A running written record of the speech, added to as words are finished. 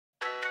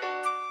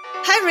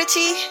Hi,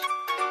 Richie.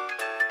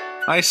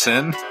 Hi,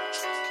 Sin.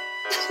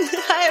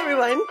 Hi,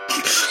 everyone.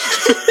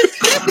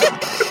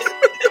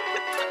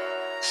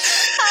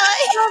 Hi.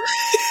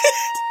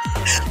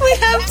 We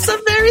have some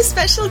very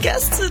special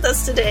guests with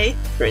us today,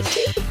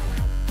 Richie.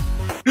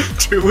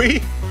 Do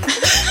we?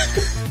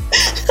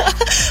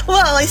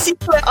 Well, I see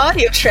my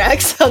audio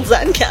tracks on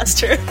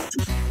Zencaster.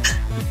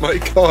 My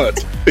God,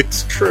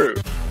 it's true.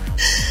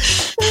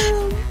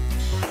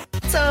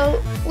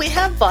 So, we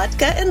have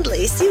Vodka and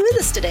Lacey with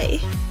us today.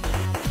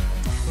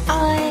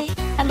 Hi.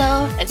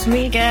 Hello. It's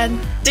me again.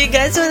 Do you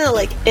guys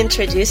want to,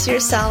 introduce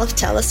yourself,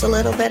 tell us a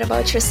little bit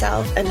about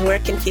yourself, and where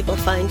can people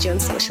find you on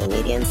social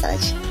media and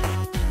such?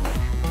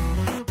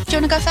 Do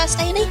you want to go first,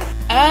 Ailey?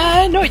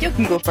 No, you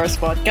can go first,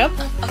 Vodka.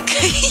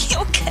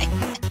 Okay.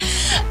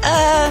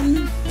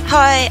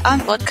 Hi, I'm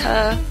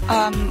Vodka.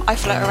 I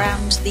float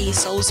around the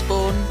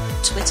Soulspawn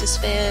Twitter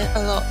sphere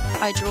a lot.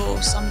 I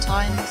draw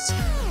sometimes.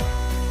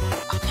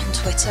 I'm on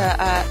Twitter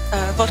at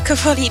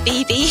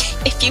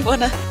VodkaVolleyBB if you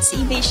want to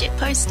see me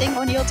shitposting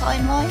on your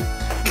timeline.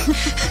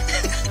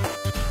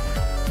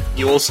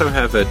 You also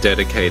have a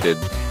dedicated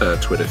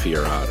Twitter for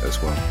your art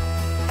as well.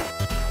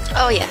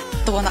 Oh yeah,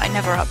 the one that I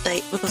never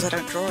update because I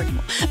don't draw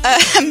anymore.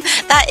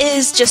 That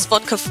is just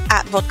Vodka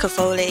at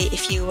VodkaVolley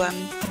if you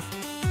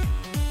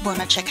want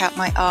to check out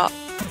my art.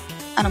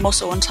 And I'm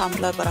also on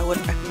Tumblr, but I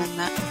wouldn't recommend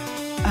that.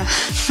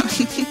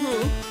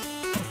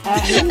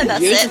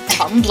 That's use it.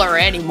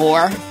 Tumblr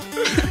anymore.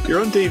 You're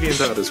on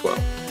DeviantArt as well.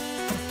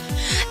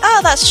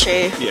 Oh, that's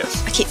true.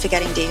 Yes. I keep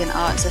forgetting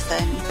DeviantArt is a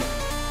thing.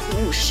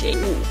 Oh, shit.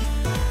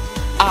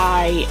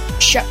 I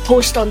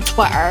shitpost on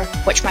Twitter,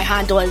 which my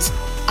handle is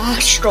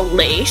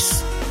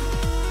AstralLace,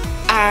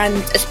 and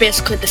it's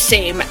basically the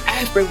same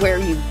everywhere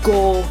you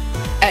go.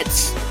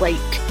 It's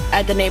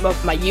the name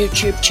of my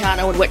YouTube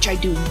channel in which I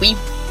do weep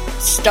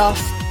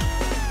stuff,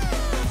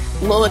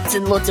 loads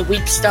and loads of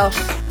weep stuff,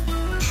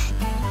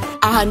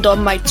 and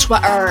on my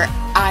Twitter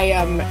I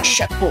am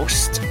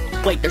shitpost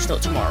like there's no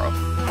tomorrow.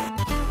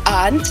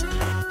 And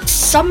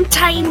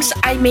sometimes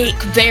I make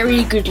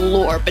very good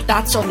lore, but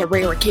that's on the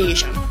rare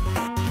occasion.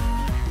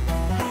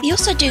 You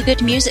also do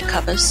good music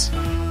covers.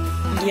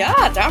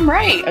 Yeah, damn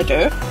right, I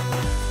do.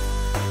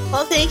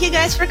 Well, thank you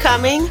guys for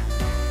coming.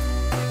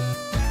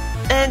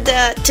 And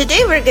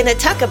today we're going to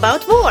talk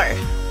about war.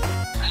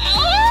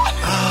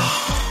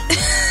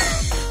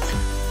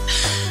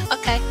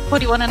 Okay, what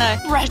do you want to know?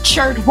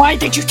 Richard, why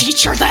did you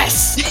teach her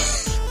this?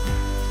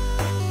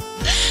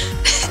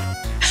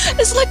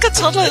 It's like a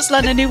toddler that's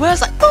learning new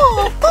words, like,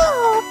 oh.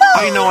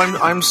 I know,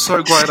 I'm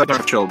so glad I don't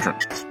have children.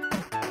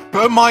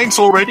 Her mind's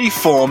already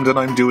formed and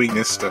I'm doing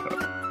this to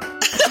her.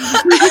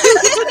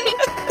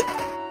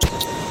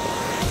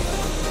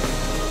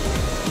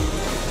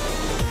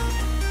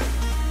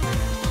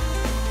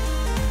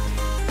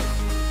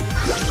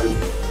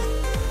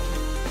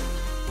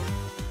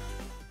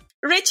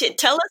 Richard,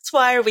 tell us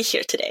why are we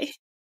here today?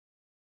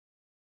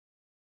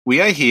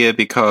 We are here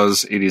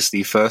because it is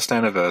the first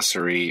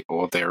anniversary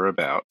or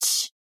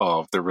thereabouts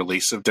of the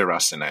release of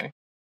Deracine.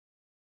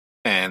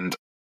 And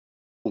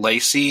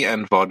Lacey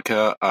and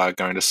Vodka are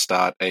going to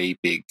start a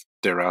big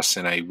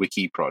Deracine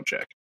wiki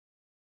project.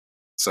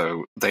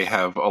 So they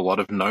have a lot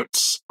of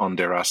notes on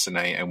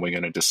Deracine, and we're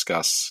going to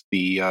discuss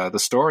the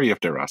story of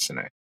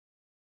Deracine.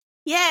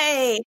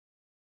 Yay!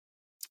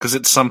 Because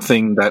it's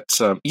something that,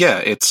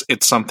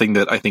 it's something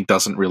that I think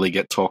doesn't really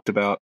get talked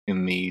about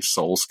in the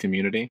Souls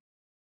community.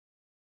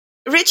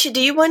 Richie, do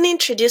you want to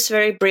introduce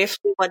very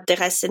briefly what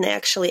Deracine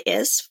actually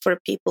is for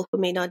people who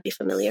may not be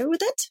familiar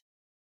with it?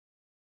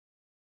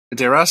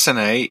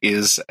 Deracine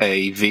is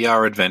a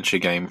VR adventure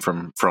game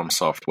from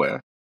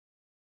Software,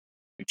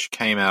 which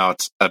came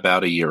out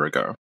about a year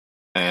ago.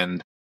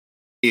 And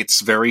it's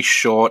very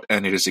short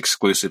and it is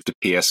exclusive to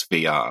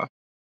PSVR.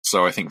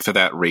 So I think for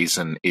that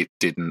reason it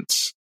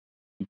didn't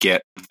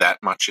get that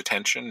much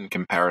attention in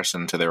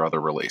comparison to their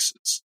other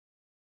releases.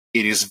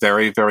 It is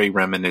very, very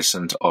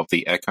reminiscent of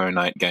the Echo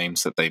Knight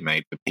games that they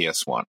made for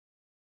PS1.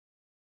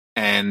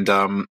 And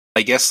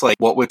I guess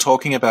what we're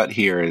talking about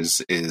here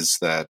is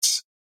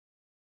that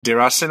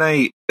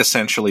Deracine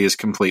essentially is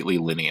completely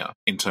linear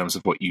in terms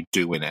of what you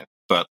do in it,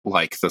 but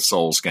like the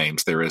Souls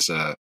games, there is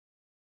a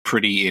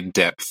pretty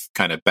in-depth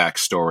kind of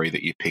backstory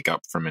that you pick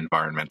up from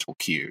environmental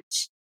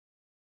cues.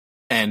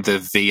 And the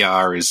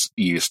VR is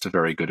used to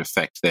very good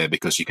effect there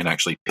because you can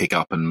actually pick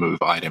up and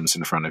move items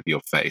in front of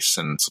your face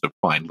and sort of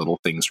find little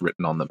things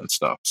written on them and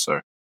stuff.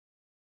 So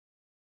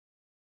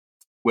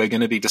we're going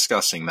to be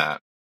discussing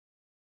that.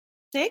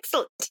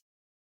 Excellent.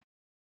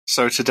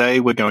 So today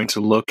we're going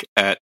to look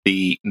at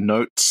the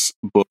notes,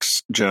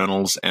 books,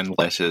 journals, and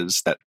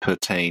letters that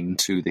pertain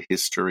to the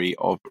history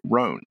of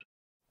Rohn.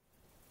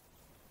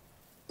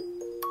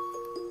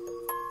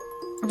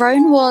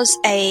 Rohn was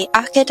an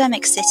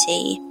academic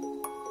city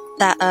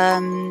that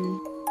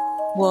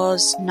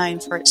was known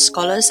for its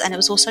scholars, and it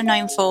was also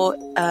known for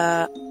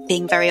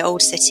being a very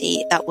old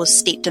city that was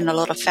steeped in a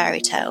lot of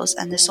fairy tales,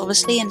 and this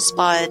obviously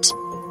inspired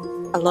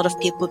a lot of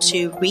people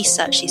to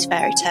research these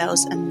fairy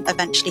tales and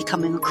eventually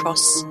coming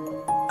across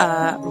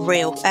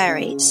real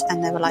fairies,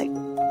 and they were like,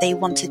 they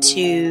wanted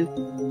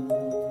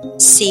to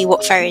see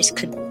what fairies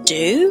could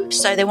do.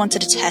 So they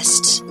wanted to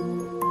test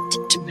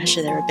to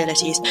measure their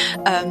abilities.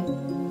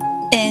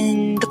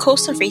 In the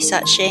course of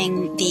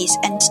researching these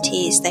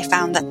entities, they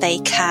found that they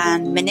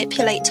can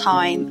manipulate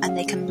time and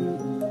they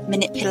can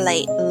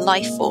manipulate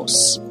life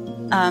force.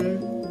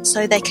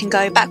 So they can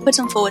go backwards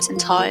and forwards in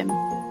time,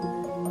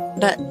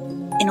 but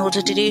in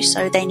order to do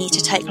so, they need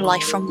to take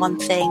life from one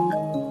thing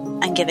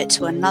and give it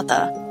to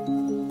another.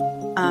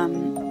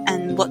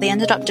 And what they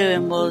ended up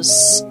doing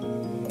was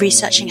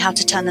researching how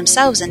to turn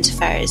themselves into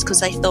fairies, because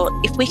they thought,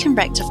 if we can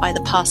rectify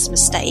the past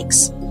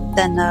mistakes,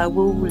 then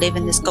we'll live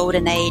in this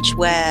golden age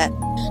where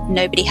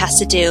nobody has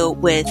to deal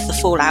with the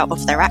fallout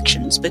of their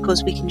actions,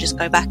 because we can just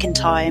go back in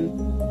time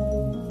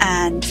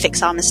and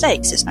fix our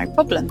mistakes. It's no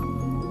problem.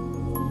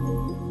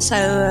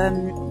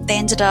 So they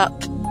ended up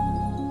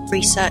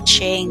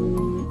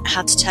researching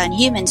how to turn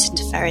humans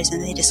into fairies,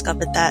 and they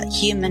discovered that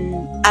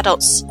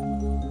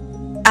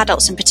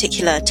adults in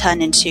particular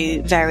turn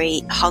into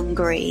very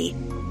hungry,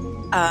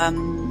 I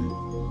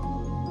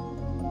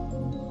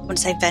wouldn't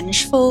say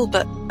vengeful,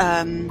 but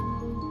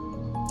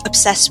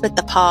obsessed with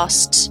the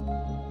past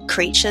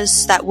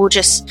creatures that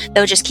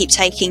they'll just keep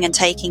taking and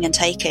taking and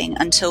taking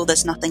until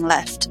there's nothing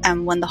left.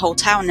 And when the whole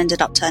town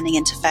ended up turning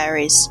into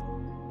fairies,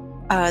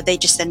 they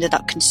just ended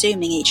up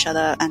consuming each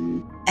other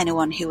and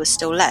anyone who was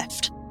still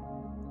left.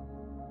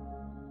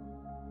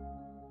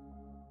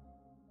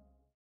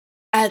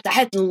 The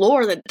hidden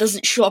lore that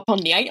doesn't show up on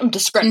the item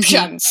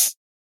descriptions.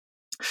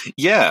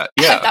 Yeah.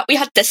 That we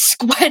had to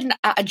squint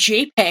at a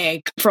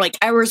JPEG for like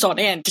hours on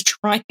end to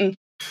try and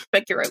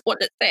figure out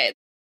what it said.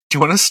 Do you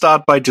want to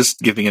start by just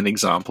giving an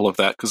example of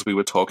that? Because we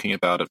were talking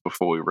about it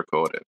before we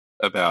recorded,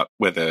 about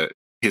whether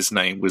his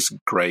name was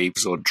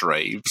Graves or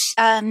Draves.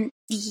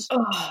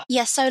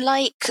 Yeah, so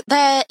like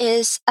there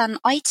is an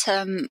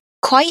item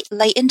quite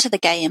late into the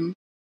game.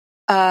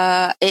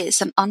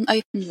 It's an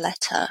unopened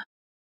letter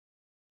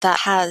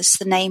that has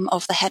the name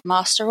of the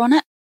headmaster on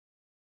it.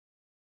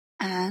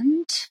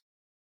 And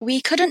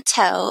we couldn't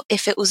tell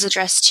if it was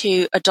addressed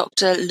to a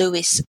Dr.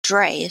 Lewis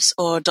Draves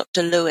or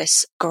Dr.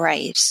 Lewis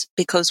Graves,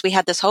 because we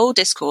had this whole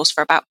discourse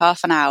for about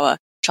half an hour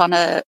trying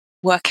to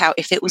work out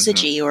if it was a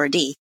G or a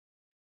D.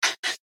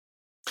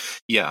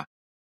 Yeah,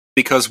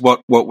 because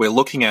what we're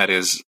looking at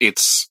is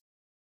it's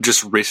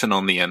just written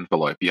on the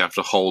envelope. You have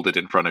to hold it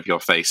in front of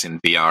your face in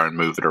VR and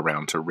move it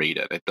around to read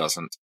it. It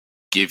doesn't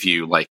give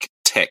you like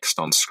text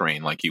on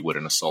screen like you would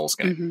in a Souls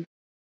game. Mm-hmm.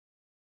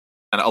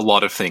 And a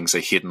lot of things are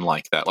hidden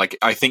like that. Like,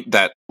 I think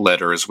that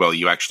letter as well,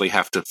 you actually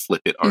have to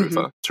flip it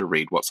over to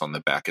read what's on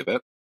the back of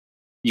it.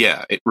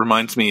 Yeah, it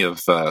reminds me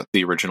of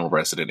the original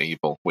Resident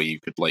Evil, where you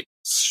could like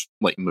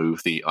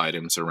move the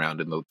items around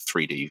in the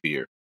 3D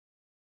view.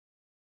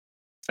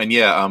 And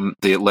yeah,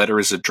 the letter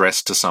is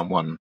addressed to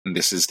someone, and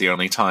this is the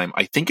only time,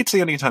 I think it's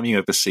the only time you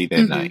ever see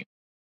their name.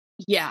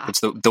 Yeah.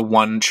 It's the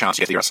one chance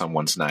you hear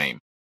someone's name.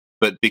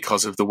 But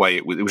because of the way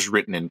it was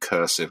written in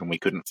cursive, and we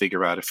couldn't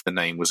figure out if the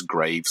name was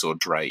Graves or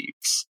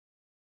Draves.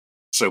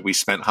 So we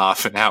spent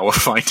half an hour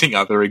finding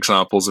other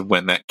examples of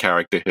when that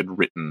character had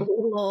written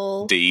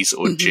Ds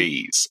or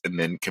Gs, and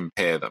then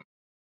compare them.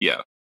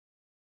 Yeah.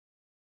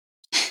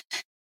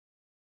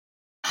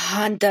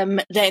 And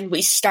then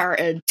we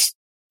started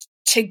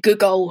to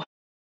Google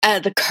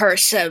the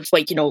cursive,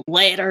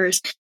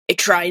 letters, to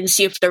try and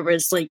see if there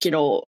was,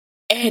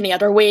 any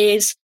other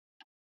ways.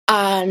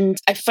 And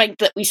I think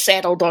that we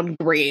settled on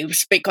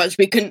Graves because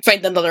we couldn't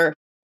find another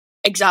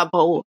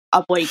example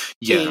of, a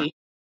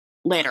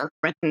letter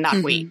written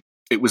that way.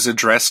 It was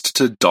addressed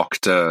to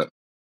Dr.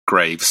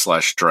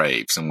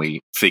 Graves/Draves, and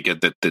we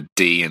figured that the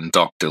D in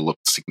Doctor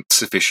looked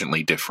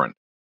sufficiently different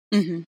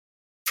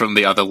from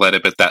the other letter,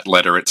 but that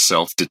letter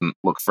itself didn't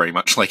look very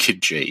much like a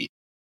G.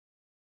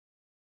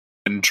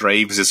 And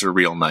Draves is a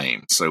real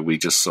name, so we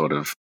just sort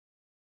of...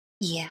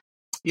 Yeah.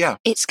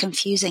 It's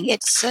confusing.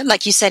 It's,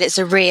 like you said, it's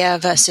a Rhea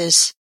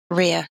versus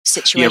Rhea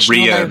situation.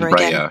 Yeah, Rhea all over and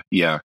Rhea, again.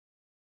 yeah.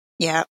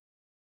 Yeah.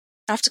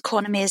 I have to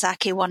corner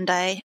Miyazaki one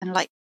day and,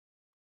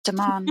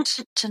 demand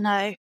to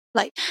know.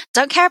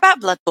 Don't care about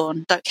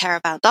Bloodborne, don't care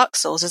about Dark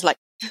Souls. It's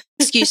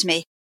excuse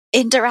me,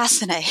 in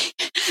Deracine,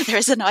 there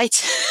is an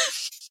item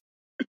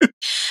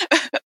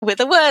with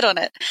a word on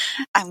it,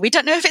 and we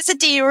don't know if it's a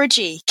D or a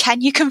G.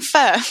 Can you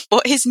confirm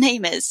what his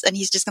name is? And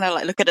he's just going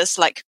to look at us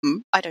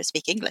I don't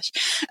speak English.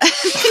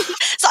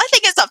 So I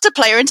think it's up to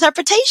player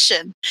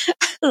interpretation.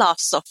 Laugh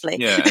softly.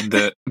 Yeah, and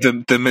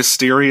the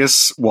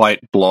mysterious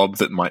white blob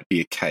that might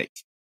be a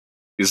cake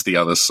is the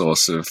other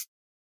source of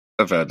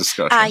our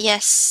discussion.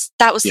 Yes.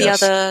 That was the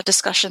other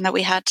discussion that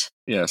we had.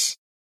 Yes.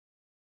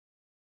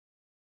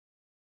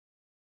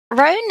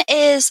 Rohn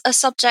is a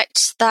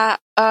subject that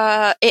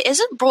it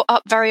isn't brought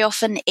up very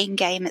often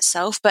in-game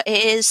itself, but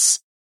it is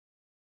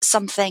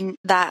something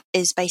that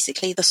is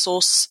basically the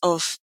source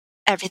of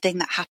everything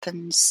that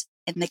happens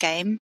in the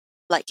game.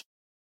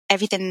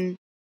 Everything...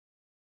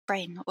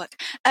 Brain not work.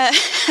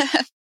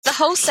 The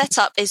whole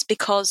setup is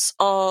because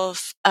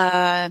of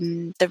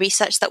the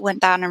research that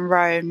went down in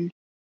Rohn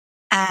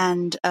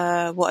and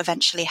what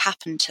eventually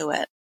happened to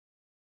it.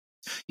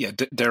 Yeah,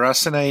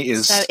 Deracine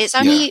is... So it's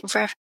only...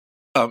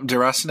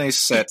 Deracine's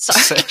Sorry.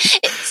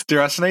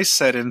 Deracine's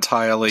set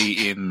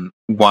entirely in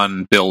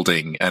one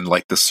building and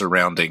like the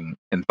surrounding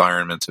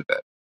environment of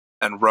it.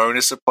 And Rohn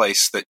is a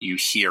place that you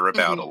hear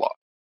about a lot.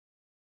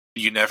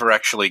 You never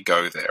actually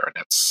go there,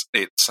 and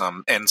it's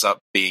ends up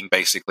being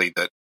basically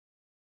that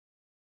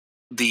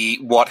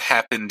what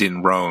happened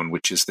in Rohn,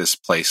 which is this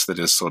place that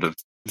has sort of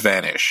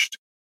vanished,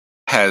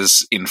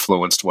 has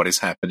influenced what is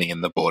happening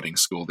in the boarding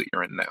school that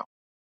you're in now.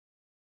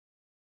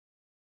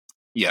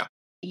 Yeah.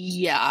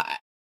 Yeah.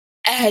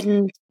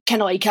 And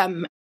kind of like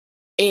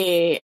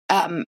a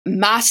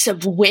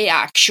massive way,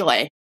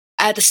 actually.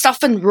 The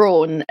stuff in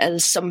Rohn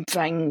is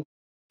something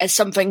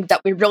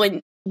that we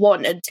really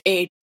wanted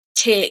to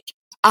take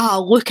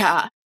a look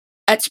at.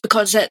 It's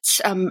because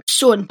it's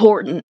so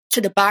important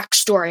to the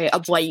backstory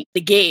of like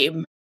the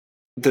game.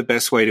 The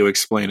best way to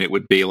explain it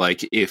would be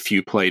like if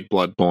you played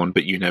Bloodborne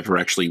but you never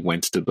actually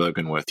went to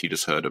Bergenworth, you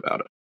just heard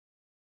about it.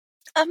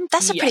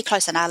 That's a pretty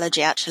close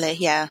analogy, actually,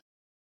 yeah.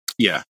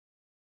 Yeah.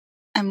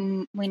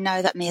 And we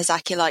know that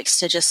Miyazaki likes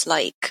to just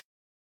like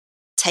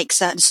take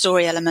certain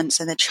story elements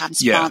and then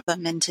transplant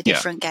them into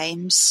different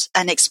games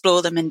and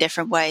explore them in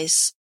different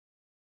ways.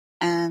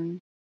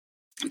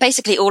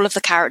 Basically, all of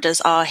the characters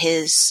are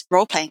his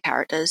role-playing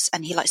characters,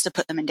 and he likes to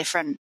put them in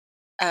different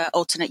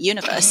alternate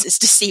universes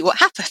to see what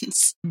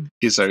happens.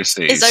 His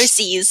OCs. His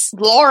OCs.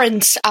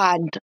 Lawrence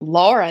and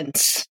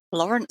Lawrence.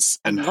 Lawrence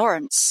and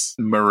Lawrence.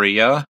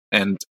 Maria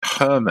and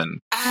Herman.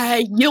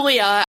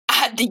 Yulia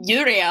and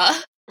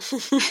Yuria.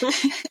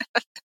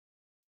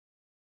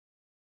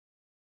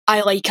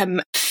 I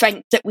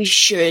think that we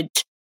should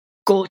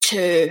go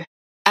to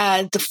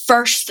the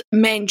first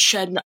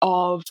mention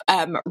of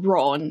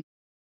Rohn.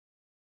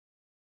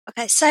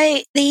 Okay,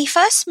 so the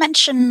first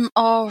mention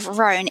of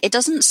Rohn, it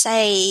doesn't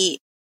say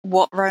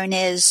what Rohn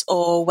is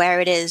or where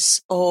it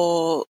is,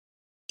 or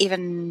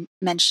even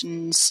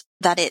mentions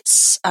that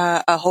it's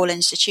a whole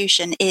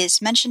institution,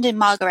 is mentioned in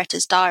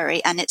Margaretta's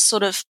diary, and it's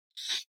sort of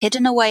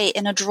hidden away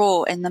in a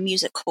drawer in the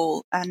music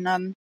hall,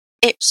 and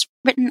it's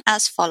written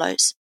as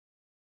follows.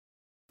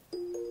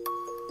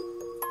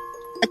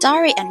 A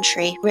diary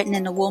entry written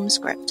in a warm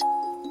script.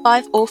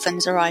 5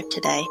 orphans arrived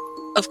today.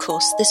 Of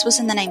course, this was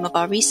in the name of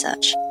our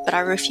research, but I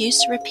refuse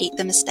to repeat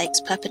the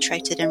mistakes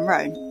perpetrated in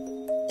Rohn.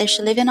 They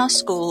shall live in our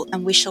school,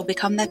 and we shall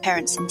become their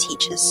parents and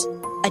teachers.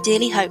 I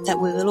dearly hope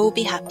that we will all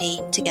be happy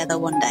together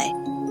one day.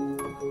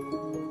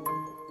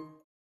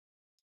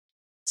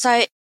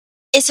 So,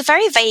 it's a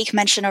very vague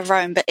mention of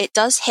Rohn, but it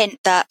does hint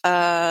that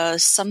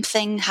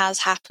something has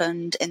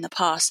happened in the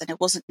past, and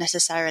it wasn't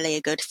necessarily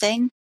a good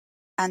thing,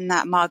 and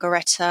that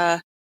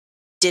Margareta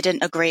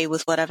didn't agree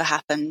with whatever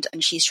happened,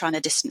 and she's trying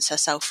to distance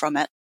herself from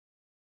it.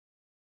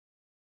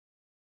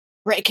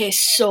 Right, okay,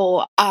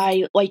 so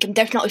I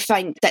definitely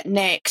think that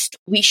next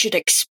we should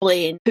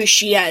explain who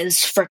she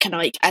is for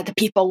kind of the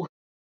people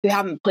who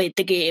haven't played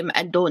the game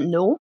and don't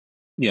know.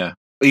 Yeah.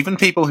 Even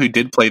people who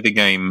did play the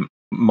game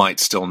might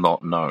still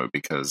not know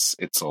because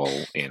it's all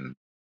in...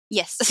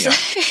 Yes.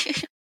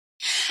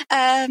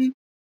 Yeah.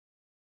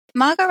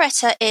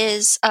 Margareta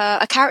is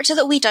a character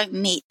that we don't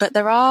meet, but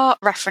there are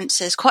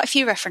references, quite a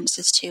few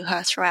references to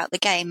her throughout the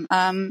game.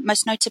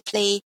 Most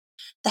notably,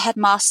 the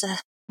headmaster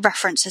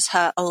references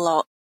her a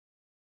lot.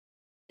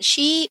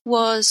 She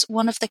was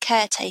one of the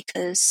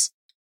caretakers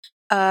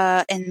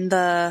in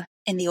the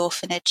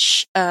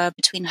orphanage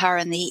between her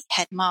and the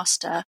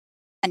headmaster,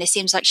 and it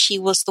seems like she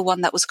was the one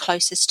that was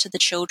closest to the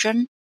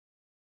children.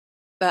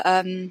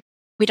 But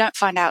we don't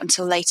find out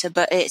until later,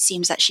 but it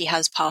seems that she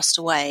has passed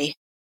away.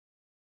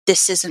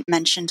 This isn't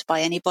mentioned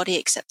by anybody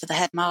except for the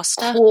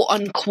headmaster. Quote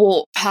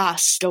unquote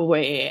passed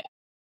away.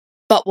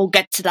 But we'll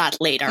get to that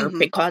later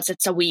because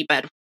it's a wee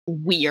bit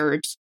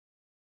weird.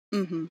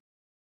 Mm-hmm.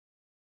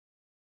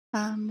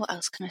 What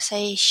else can I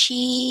say?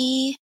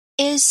 She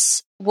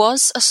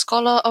was a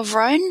scholar of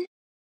Rohn.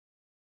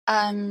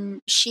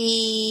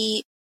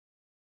 She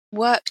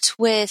worked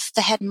with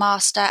the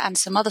headmaster and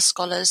some other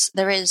scholars.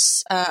 There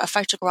is a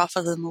photograph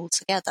of them all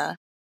together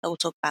that we'll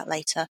talk about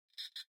later.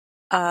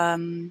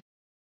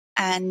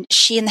 And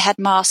she and the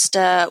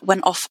headmaster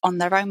went off on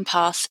their own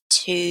path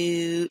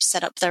to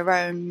set up their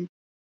own,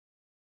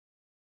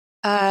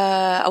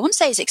 I wouldn't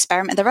say it's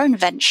experiment, their own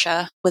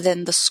venture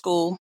within the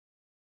school.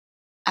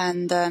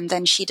 And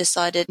then she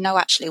decided, no,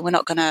 actually, we're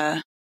not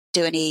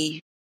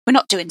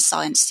doing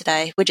science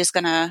today. We're just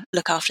going to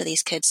look after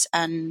these kids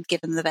and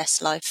give them the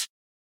best life.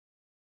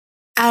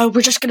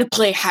 We're just going to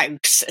play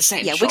house,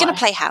 essentially. Yeah, we're going to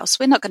play house.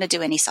 We're not going to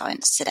do any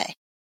science today.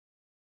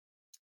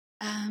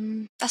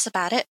 That's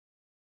about it.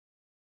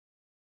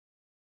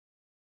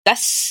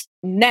 This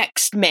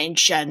next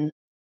mention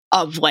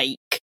of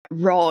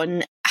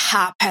Rohn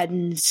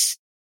happens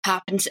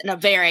in a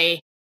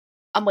very,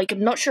 I'm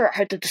not sure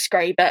how to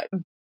describe it,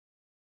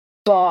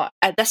 but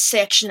this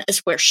section is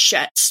where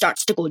shit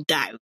starts to go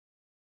down.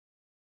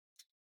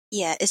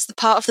 Yeah, it's the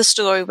part of the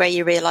story where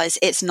you realise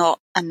it's not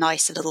a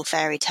nice little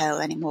fairy tale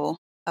anymore.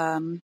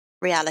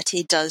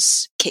 reality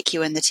does kick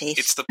you in the teeth.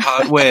 It's the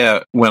part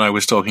where, when I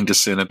was talking to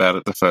Sin about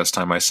it the first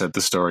time, I said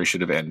the story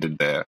should have ended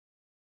there.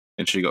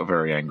 And she got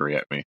very angry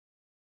at me.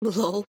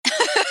 Lol.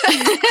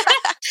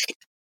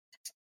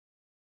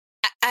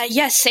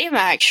 Yeah, same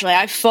actually.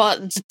 I thought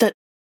that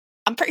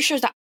I'm pretty sure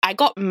that I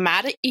got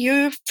mad at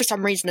you for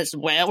some reason as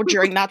well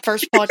during that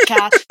first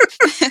podcast.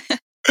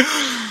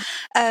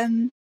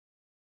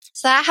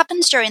 So that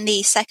happens during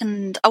the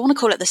second, I want to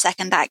call it the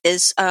second act,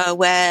 is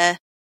where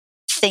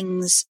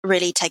things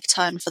really take a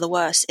turn for the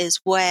worse, is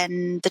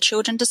when the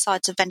children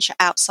decide to venture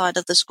outside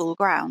of the school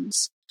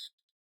grounds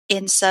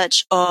in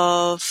search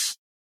of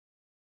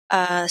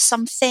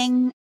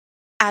something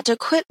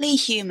adequately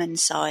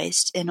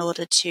human-sized in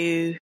order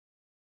to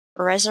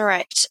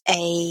resurrect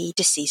a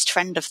deceased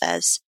friend of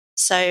theirs.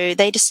 So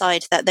they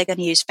decide that they're going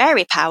to use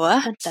fairy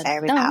power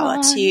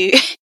to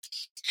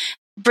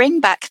bring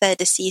back their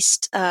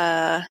deceased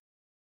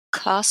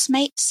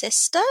classmate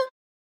sister?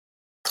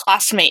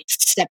 Classmate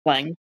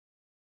sibling.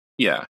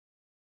 Yeah.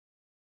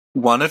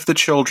 One of the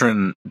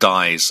children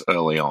dies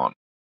early on.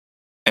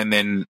 And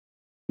then,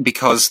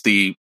 because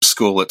the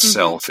school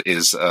itself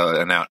is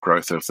an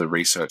outgrowth of the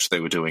research they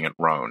were doing at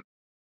Rohn,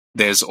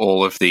 there's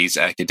all of these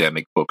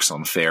academic books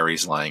on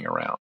fairies lying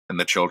around. And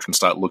the children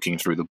start looking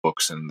through the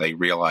books and they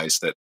realize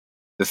that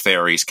the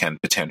fairies can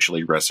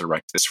potentially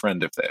resurrect this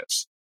friend of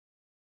theirs.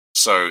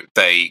 So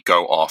they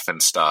go off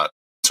and start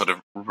sort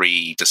of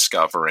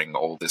rediscovering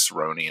all this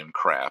Rohnian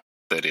crap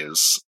that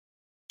is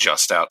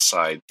just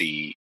outside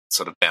the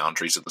sort of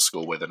boundaries of the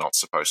school where they're not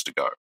supposed to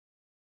go.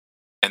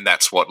 And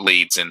that's what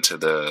leads into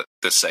the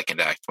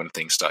second act, when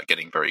things start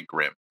getting very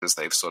grim, because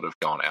they've sort of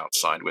gone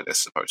outside where they're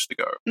supposed to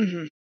go.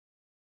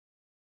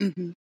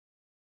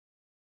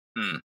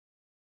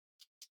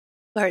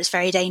 Where it's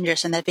very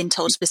dangerous and they've been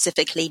told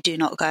specifically, do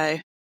not go.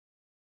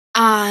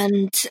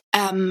 And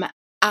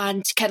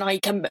can I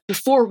come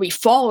before we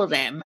follow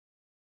them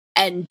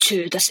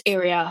into this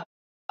area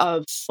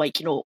of, like,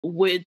 you know,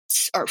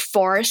 woods or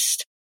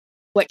forest,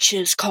 which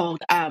is called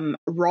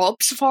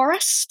Rob's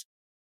Forest.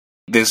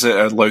 There's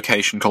a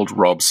location called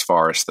Rob's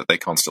Forest that they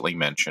constantly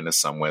mention as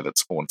somewhere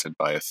that's haunted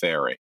by a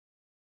fairy.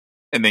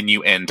 And then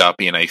you end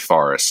up in a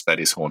forest that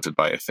is haunted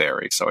by a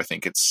fairy. So I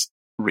think it's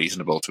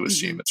reasonable to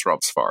assume it's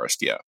Rob's Forest,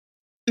 yeah.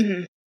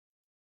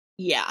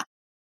 Yeah.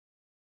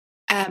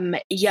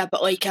 Yeah,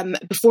 but like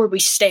before we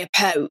step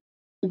out,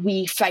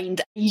 we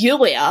find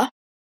Yulia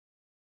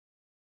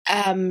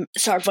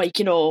sort of like,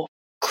 you know,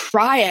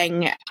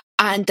 crying,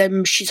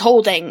 and she's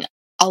holding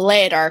a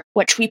letter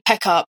which we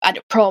pick up, and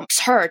it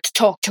prompts her to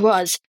talk to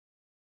us,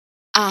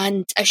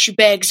 and she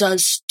begs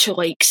us to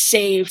like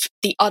save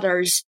the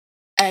others.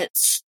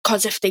 It's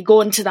because if they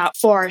go into that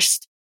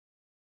forest,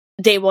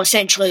 they will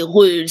essentially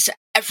lose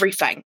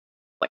everything,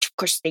 which of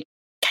course they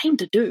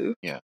kind of do.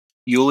 Yeah.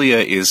 Yulia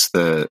is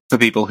for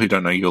people who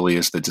don't know, Yulia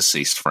is the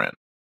deceased friend.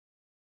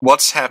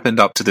 What's happened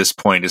up to this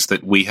point is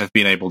that we have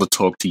been able to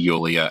talk to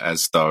Yulia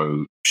as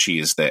though she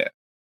is there.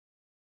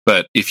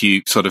 But if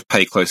you sort of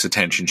pay close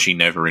attention, she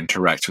never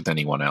interacts with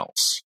anyone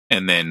else.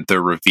 And then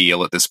the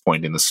reveal at this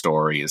point in the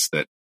story is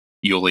that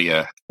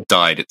Yulia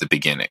died at the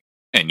beginning,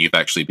 and you've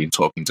actually been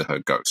talking to her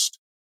ghost.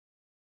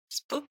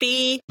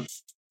 Spoopy.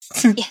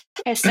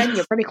 Sen,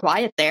 you're pretty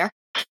quiet there.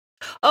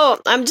 Oh,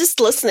 I'm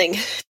just listening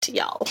to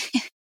y'all.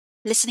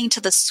 Listening to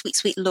the sweet,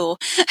 sweet lore.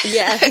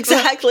 Yeah,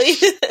 exactly.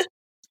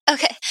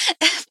 Okay,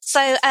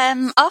 so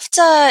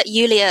after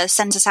Yulia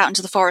sends us out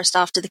into the forest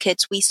after the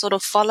kids, we sort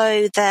of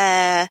follow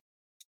their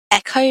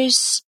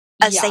echoes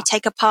as they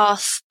take a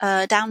path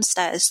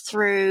downstairs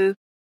through.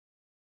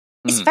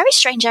 It's a very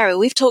strange area.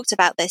 We've talked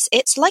about this.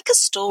 It's like a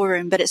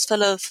storeroom, but it's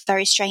full of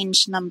very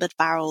strange numbered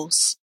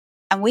barrels.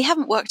 And we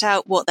haven't worked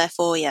out what they're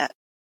for yet.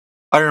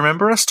 I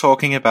remember us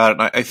talking about it,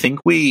 and I think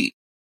we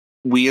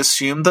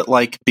assumed that,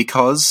 like,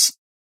 because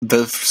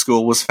the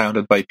school was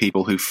founded by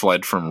people who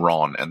fled from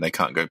Rohn and they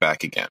can't go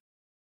back again,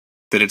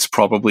 that it's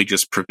probably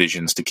just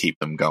provisions to keep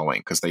them going,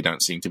 because they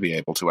don't seem to be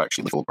able to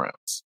actually leave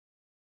grounds.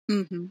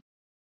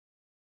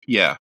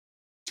 Yeah.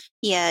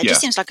 Yeah, it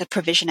just seems like a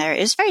provision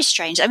area. It's very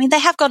strange. I mean, they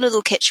have got a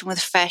little kitchen with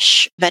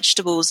fresh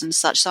vegetables and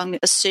such, so I'm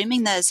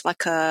assuming there's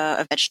like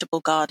a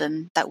vegetable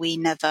garden that we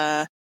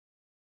never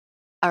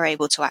are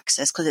able to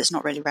access because it's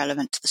not really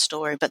relevant to the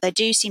story. But they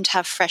do seem to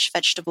have fresh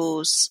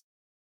vegetables.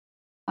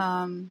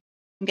 I'm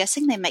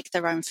guessing they make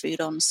their own food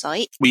on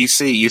site. Well, you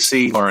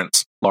see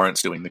Lawrence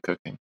doing the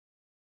cooking.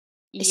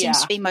 It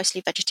seems to be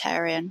mostly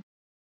vegetarian.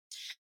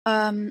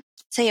 So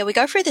yeah, we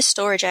go through this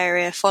storage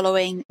area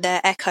following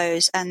their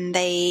echoes, and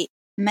they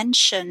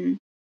mention,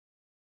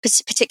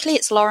 particularly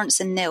it's Lawrence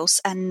and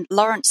Nils, and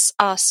Lawrence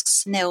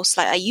asks Nils,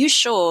 like, are you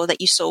sure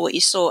that you saw what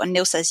you saw? And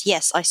Nils says,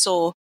 yes, I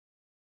saw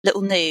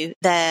little New,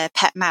 their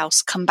pet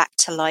mouse, come back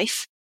to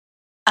life.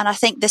 And I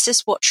think this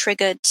is what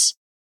triggered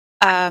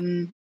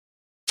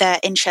their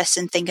interest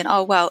in thinking,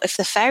 oh, well, if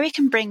the fairy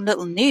can bring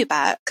little New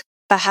back,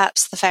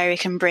 perhaps the fairy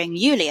can bring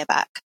Yulia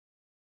back.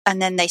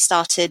 And then they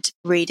started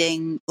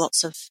reading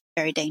lots of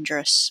very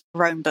dangerous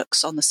Rohn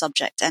books on the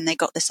subject, and they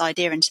got this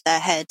idea into their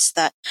heads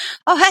that,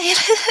 oh, hey,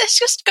 let's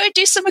just go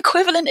do some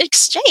equivalent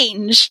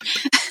exchange.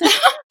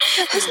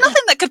 There's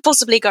nothing that could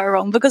possibly go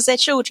wrong because they're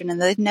children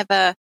and they've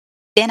never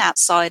been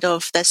outside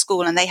of their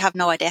school and they have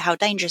no idea how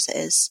dangerous it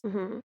is.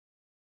 Mm-hmm.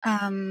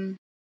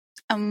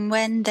 And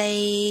when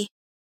they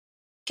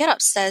get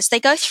upstairs, they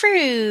go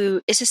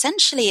through, it's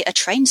essentially a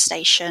train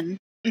station,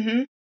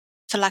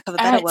 for lack of a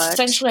better word. It's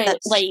essentially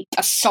like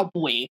a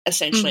subway,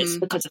 essentially, it's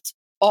because it's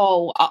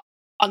all up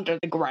under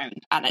the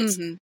ground, and it's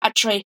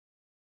actually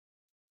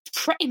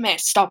pretty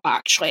messed up,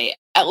 actually.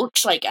 It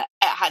looks like it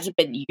hasn't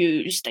been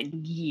used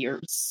in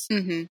years.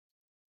 It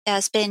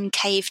has been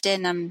caved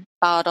in and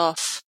barred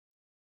off.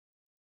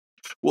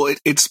 Well,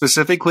 it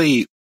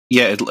specifically,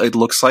 it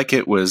looks like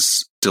it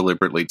was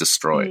deliberately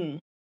destroyed.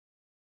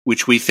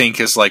 Which we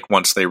think is like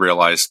once they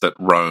realized that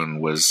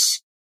Rohn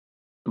was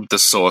the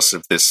source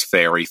of this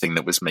fairy thing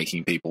that was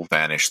making people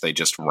vanish, they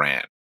just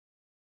ran.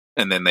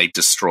 And then they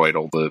destroyed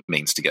all the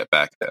means to get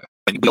back there.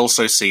 And we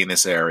also see in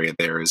this area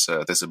there's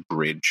a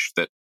bridge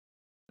that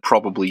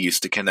probably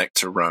used to connect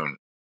to Rohn,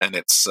 and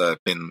it's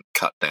been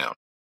cut down.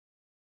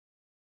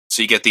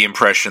 So you get the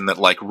impression that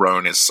like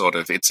Rohn is sort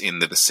of, it's in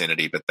the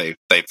vicinity, but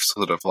they've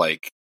sort of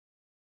like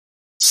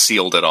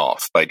sealed it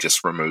off by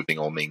just removing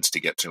all means to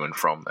get to and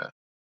from there.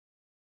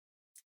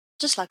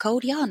 Just like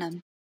old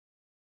Yarnum.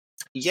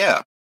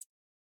 Yeah.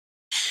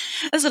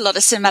 There's a lot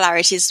of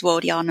similarities to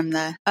old Yarnum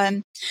there.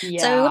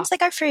 So once they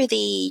go through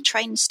the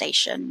train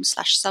station /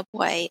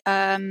 subway,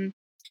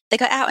 they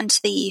go out into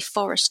the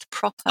forest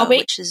proper,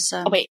 which is...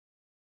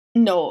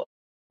 No.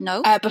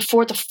 No?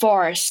 Before the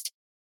forest,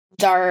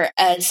 there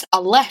is a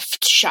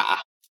lift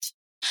shaft.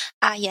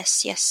 Ah,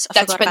 yes.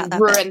 That's been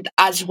ruined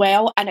as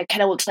well, and it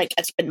kind of looks like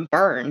it's been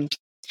burned.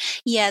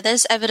 Yeah,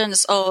 there's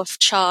evidence of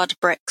charred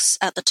bricks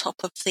at the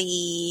top of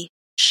the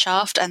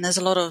shaft, and there's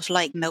a lot of,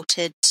 like,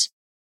 melted...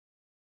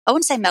 I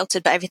wouldn't say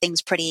melted, but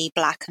everything's pretty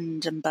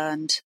blackened and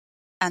burned.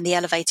 And the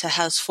elevator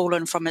has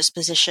fallen from its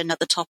position at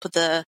the top of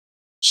the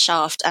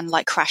shaft and,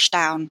 like, crashed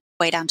down,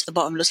 way down to the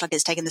bottom. Looks like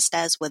it's taken the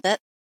stairs with it.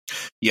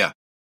 Yeah.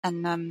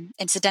 And,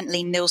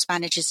 incidentally, Nils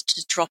manages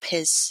to drop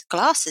his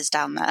glasses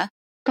down there.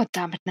 God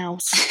damn it,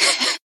 Nils.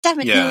 Damn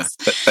it, Nils.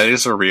 That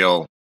is a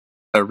real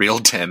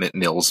damn it,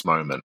 Nils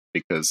moment,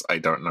 because I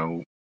don't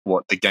know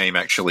what the game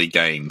actually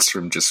gains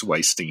from just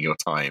wasting your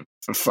time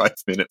for 5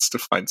 minutes to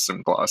find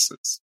some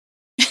glasses.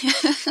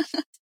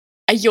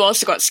 And you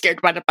also got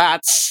scared by the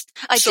bats.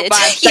 I so did.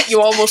 Bad that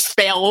you almost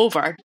fell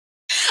over.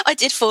 I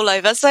did fall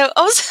over. So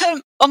I was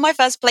on my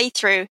first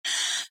playthrough.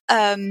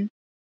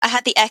 I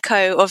had the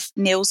echo of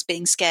Nils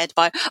being scared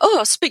by, I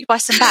was spooked by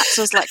some bats.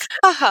 I was like,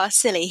 haha,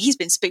 silly, he's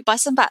been spooked by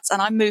some bats.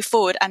 And I move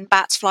forward and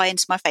bats fly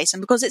into my face.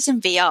 And because it's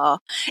in VR,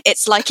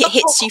 it's like it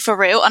hits you for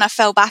real. And I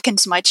fell back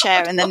into my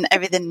chair and then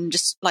everything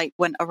just like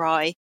went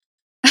awry.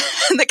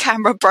 And the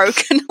camera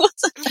broke and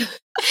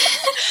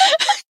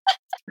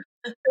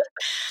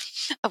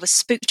I was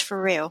spooked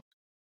for real.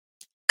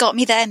 Got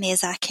me there,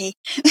 Miyazaki.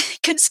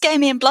 Couldn't scare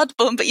me in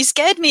Bloodborne, but you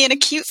scared me in a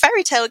cute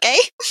fairy tale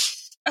game.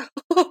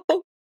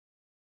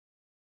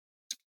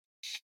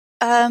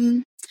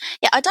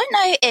 I don't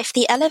know if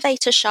the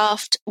elevator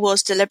shaft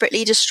was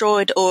deliberately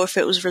destroyed or if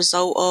it was a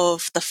result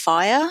of the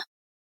fire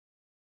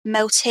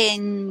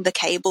melting the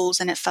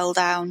cables and it fell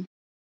down.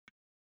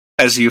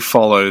 As you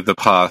follow the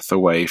path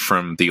away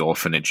from the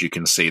orphanage, you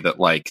can see that,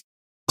 like,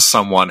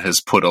 someone has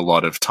put a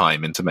lot of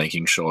time into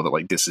making sure that,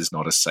 like, this is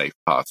not a safe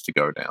path to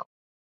go down.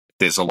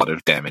 There's a lot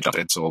of damage.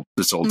 It's all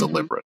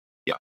deliberate.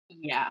 Yeah.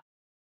 Yeah.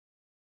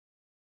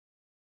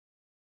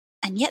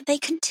 And yet they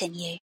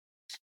continue.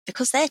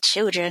 Because they're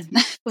children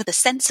with a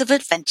sense of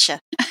adventure.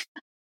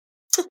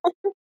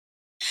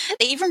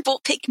 They even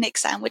brought picnic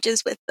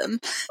sandwiches with them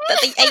that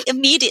they ate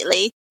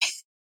immediately.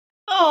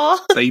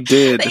 Oh, they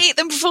did. They ate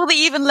them before they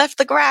even left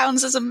the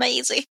grounds. It's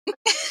amazing.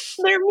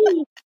 They're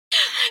me.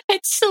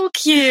 It's so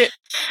cute.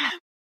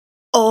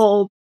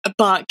 Oh,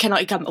 but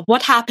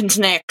what happens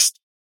next?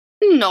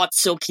 Not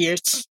so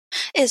cute.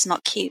 It's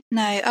not cute,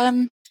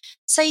 no.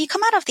 So you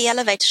come out of the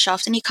elevator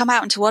shaft and you come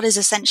out into what is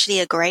essentially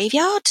a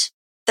graveyard.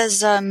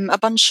 There's a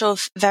bunch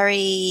of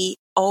very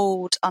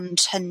old,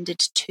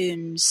 untended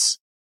tombs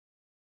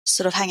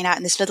sort of hanging out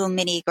in this little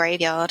mini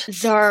graveyard.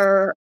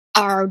 There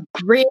are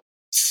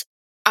graves,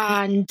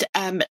 and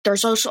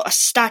there's also a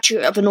statue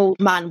of an old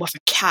man with a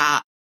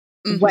cat,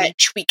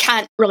 which we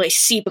can't really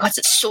see because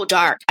it's so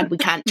dark and we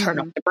can't turn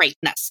up the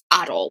brightness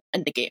at all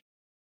in the game.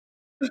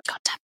 God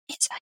damn it,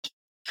 it's like...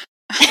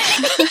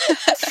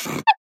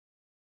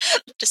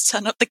 Just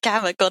turn up the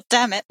camera, god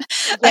damn it.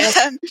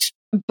 Yes,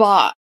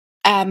 but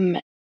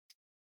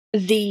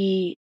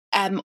the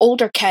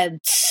older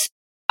kids,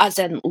 as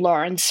in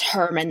Lawrence,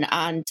 Herman,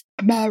 and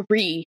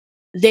Marie,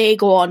 they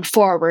go on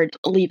forward,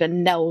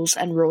 leaving Nils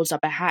and Rosa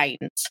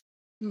behind.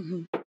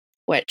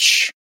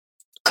 Which,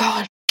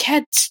 God,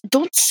 kids,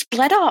 don't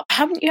split up.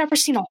 Haven't you ever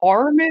seen a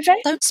horror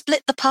movie? Don't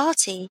split the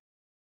party.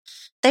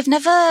 They've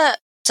never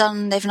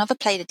they've never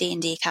played a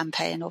D&D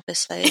campaign,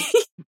 obviously. And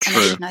they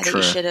True, should know that true.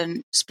 you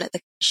shouldn't split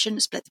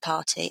the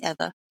party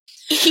ever.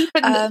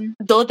 Even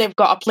though they've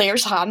got a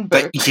player's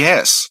handbook. But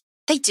yes,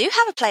 They do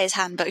have a player's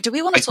handbook. Do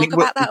we want I to talk think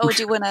about that, or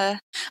do you want to?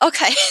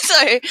 Okay,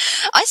 so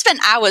I spent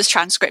hours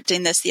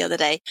transcripting this the other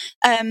day.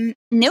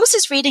 Niels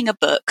is reading a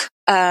book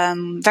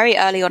very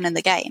early on in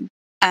the game,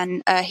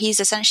 and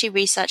he's essentially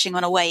researching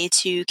on a way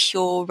to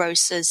cure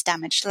Rosa's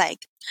damaged leg.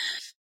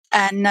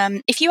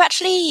 And if you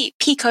actually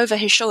peek over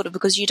his shoulder,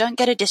 because you don't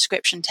get a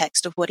description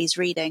text of what he's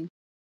reading,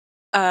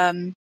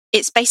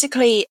 it's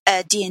basically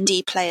a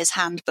D&D player's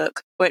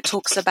handbook where it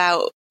talks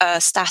about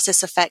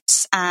status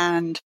effects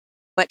and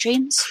wet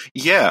dreams.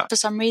 yeah. For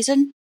some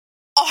reason.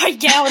 Oh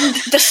yeah, on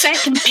the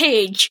second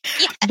page,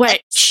 Yes.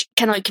 which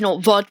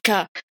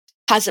vodka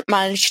hasn't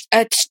managed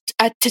to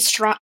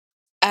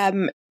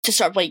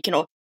sort of like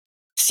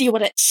see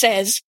what it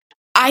says.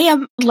 I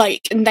am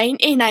like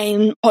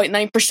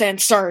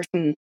 99.9%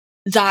 certain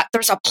that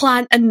there's a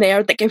plant in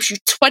there that gives you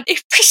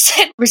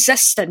 20%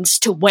 resistance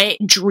to wet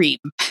dream.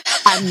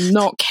 I'm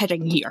not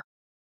kidding here.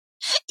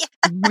 Yeah.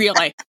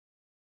 Really.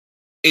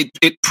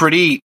 It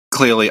pretty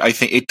clearly, I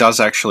think it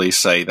does actually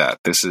say that.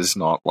 This is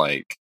not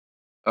like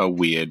a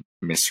weird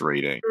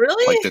misreading.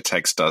 Really? Like the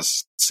text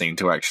does seem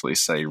to actually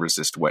say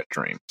resist wet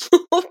dream.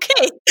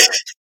 Okay.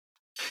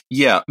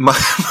 Yeah,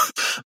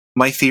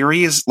 my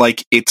theory is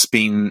like it's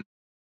been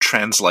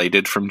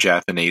translated from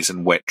Japanese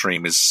and wet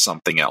dream is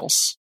something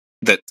else.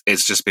 That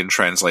it's just been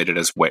translated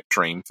as wet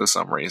dream for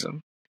some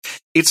reason.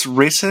 It's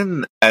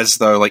written as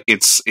though like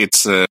it's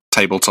a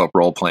tabletop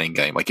role playing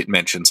game. Like it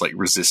mentions like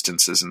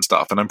resistances and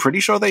stuff, and I'm pretty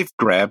sure they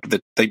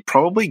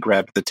probably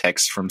grabbed the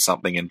text from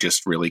something and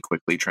just really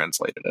quickly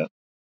translated it.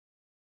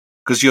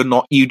 Because you're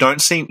not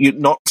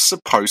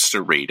supposed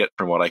to read it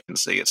from what I can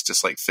see. It's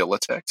just like filler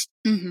text.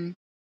 Mm-hmm.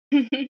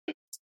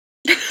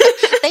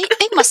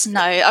 They must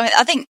know. I mean,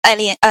 I think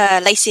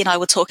Lacey and I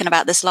were talking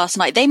about this last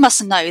night. They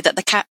must know that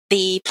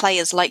the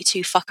players like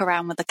to fuck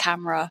around with the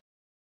camera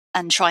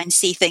and try and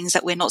see things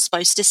that we're not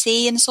supposed to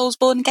see in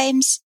Soulsborne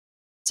games.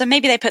 So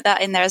maybe they put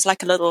that in there as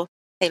like a little,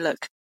 hey,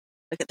 look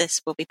at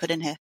this, what we put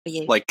in here for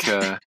you. Like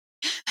how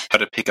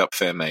to pick up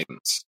fair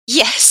maidens.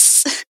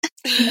 Yes.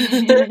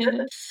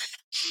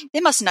 They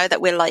must know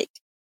that we're like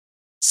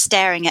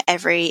staring at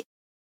every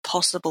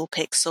possible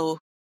pixel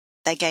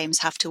their games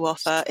have to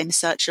offer in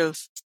search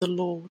of the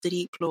lore, the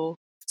deep lore,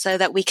 so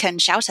that we can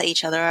shout at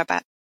each other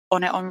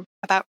on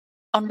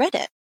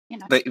Reddit. You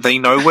know. They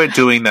know we're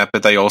doing that,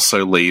 but they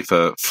also leave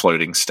a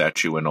floating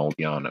statue in Old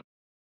Yarnum.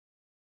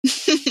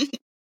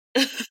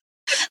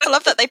 I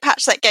love that they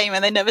patched that game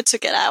and they never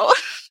took it out.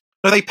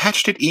 No, they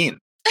patched it in.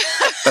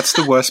 That's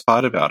the worst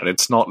part about it.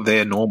 It's not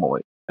there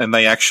normally, and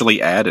they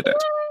actually added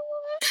it.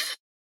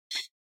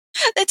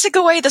 They took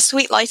away the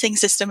sweet lighting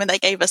system and they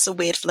gave us a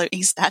weird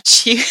floating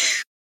statue.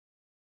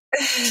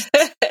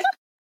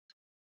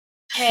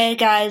 Hey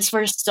guys,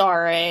 we're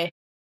sorry.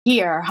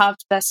 Here, have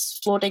this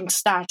floating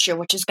statue,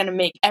 which is going to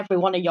make every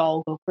one of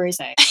y'all go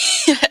crazy.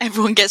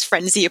 Everyone gets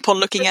frenzy upon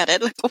looking at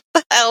it. Like, what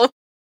the hell?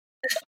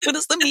 What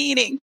is the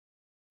meaning?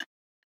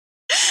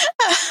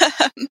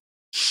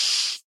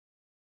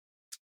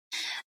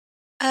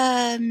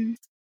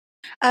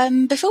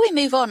 Before we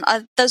move on,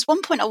 there's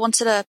one point I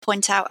wanted to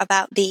point out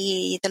about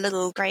the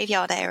little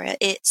graveyard area.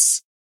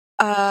 It's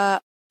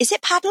is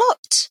it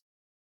padlocked?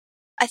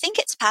 I think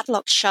it's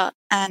padlocked shut,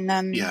 and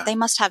they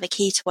must have a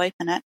key to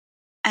open it.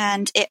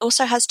 And it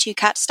also has 2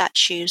 cat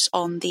statues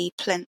on the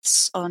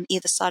plinths on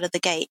either side of the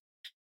gate,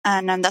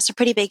 and that's a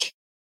pretty big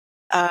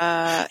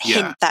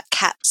hint that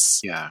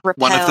cats repel.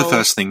 One of the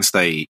first things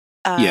they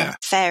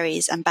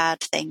fairies and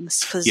bad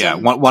things.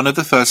 One of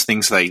the first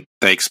things they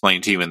explain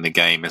to you in the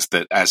game is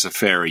that as a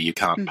fairy you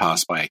can't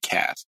pass by a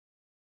cat,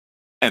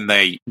 and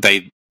they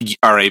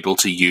are able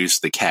to use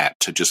the cat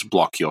to just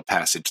block your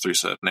passage through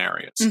certain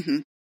areas. Mm-hmm.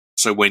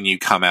 So when you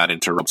come out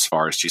into Rob's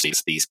Forest, you see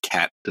these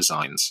cat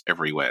designs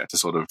everywhere to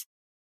sort of,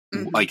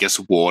 I guess,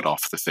 ward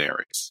off the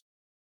fairies.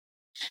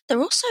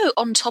 They're also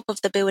on top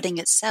of the building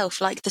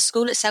itself. Like, the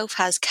school itself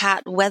has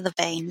cat weather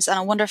vanes, and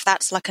I wonder if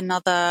that's like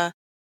another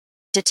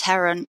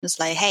deterrent.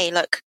 It's like, hey,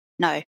 look,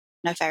 no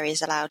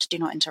fairies allowed. Do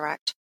not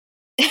interact.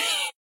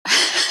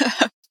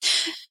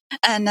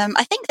 And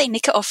I think they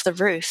nick it off the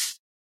roof,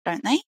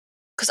 don't they?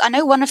 Because I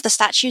know one of the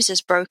statues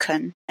is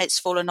broken. It's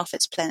fallen off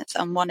its plinth,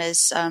 and one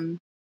is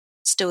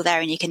still there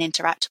and you can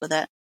interact with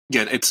it.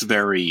 Yeah, it's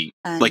very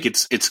like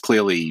it's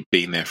clearly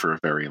been there for a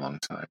very long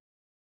time.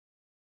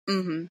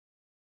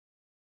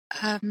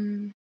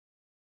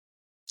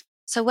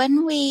 So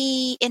when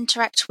we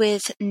interact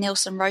with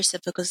Niels and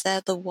Rosa, because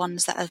they're the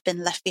ones that have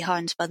been left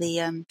behind by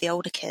the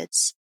older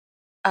kids,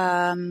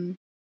 do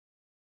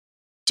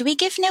we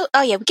give Niels?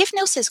 Oh yeah, we give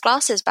Niels his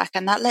glasses back,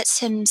 and that lets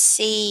him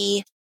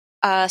see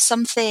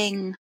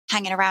something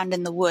hanging around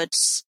in the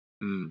woods.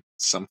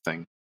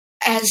 Something.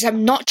 As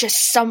not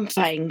just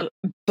something,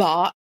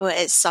 but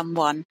it's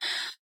someone.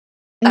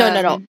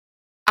 No.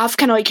 I've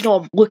kind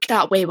of looked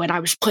that way when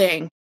I was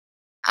playing,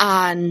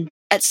 and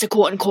it's the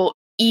quote unquote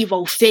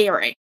evil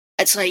fairy.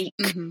 It's like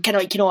kind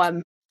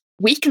of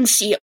we can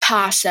see it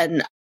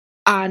passing,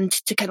 and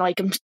to kind of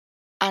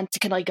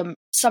like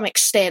some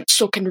extent,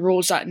 so can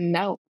Rosa and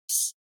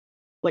Nils,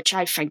 which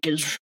I think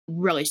is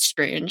really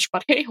strange.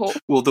 But hey ho.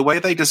 Well, the way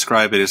they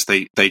describe it is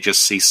they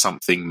just see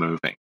something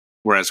moving,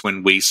 whereas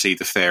when we see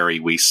the fairy,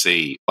 we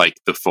see like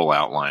the full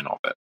outline of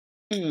it.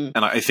 Mm.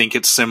 And I think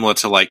it's similar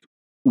to like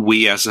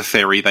we as a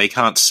fairy, they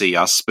can't see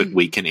us, but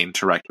we can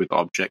interact with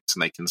objects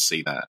and they can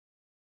see that.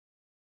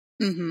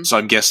 Mm-hmm. So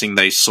I'm guessing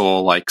they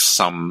saw like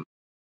some,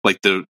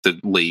 like the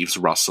leaves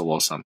rustle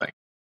or something.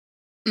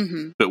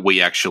 Mm-hmm. But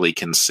we actually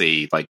can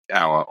see like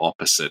our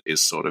opposite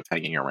is sort of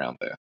hanging around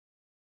there.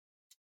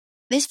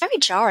 It's very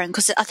jarring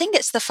because I think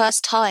it's the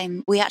first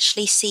time we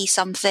actually see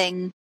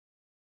something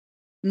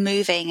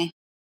moving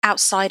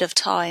outside of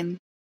time.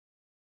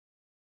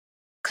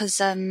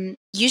 Because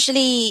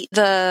usually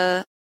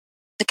the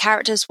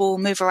characters will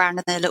move around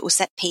in their little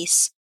set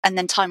piece, and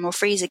then time will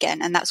freeze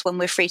again, and that's when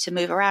we're free to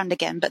move around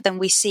again. But then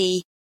we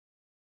see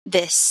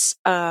this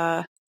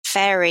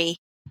fairy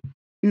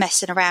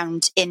messing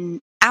around in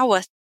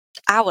our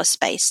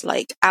space,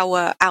 like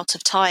our out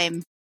of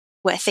time,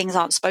 where things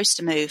aren't supposed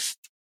to move.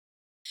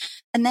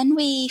 And then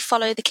we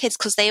follow the kids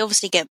because they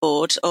obviously get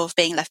bored of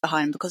being left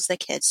behind because they're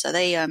kids. So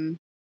they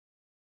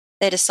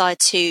decide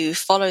to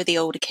follow the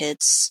older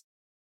kids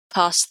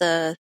past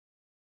the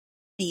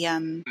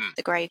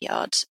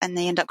graveyard, and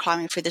they end up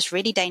climbing through this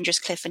really dangerous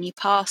cliff. And you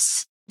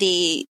pass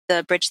the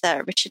bridge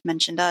that Richard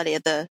mentioned earlier,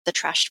 the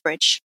trashed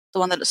bridge, the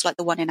one that looks like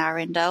the one in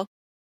Arendelle.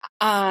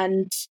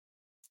 And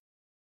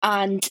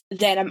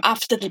then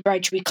after the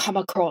bridge, we come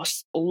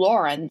across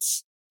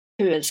Lawrence,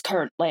 who is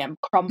currently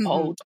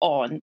crumpled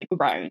on the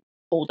ground,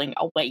 holding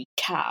a white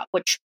cat,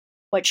 which,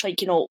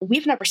 like, you know,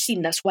 we've never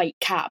seen this white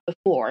cat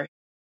before.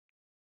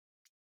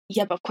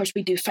 Yeah, but of course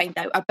we do find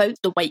out about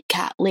the white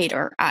cat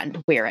later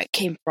and where it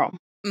came from.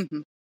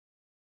 Mm-hmm.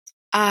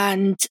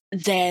 And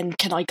then,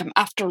 kind of like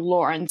after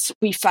Lawrence,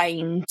 we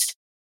find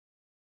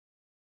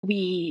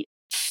what's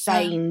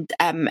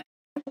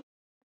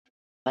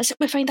it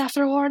we find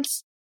after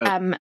Lawrence?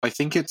 I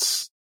think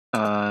it's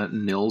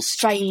Nils.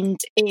 Find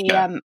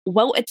a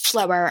wilted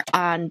flower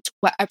and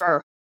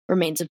whatever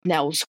remains of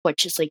Nils,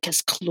 which is like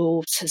his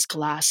clothes, his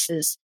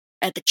glasses,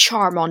 the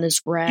charm on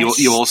his wrist.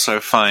 You also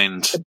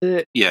find the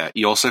book. Yeah,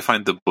 you also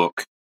find the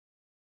book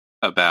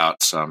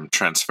about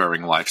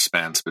transferring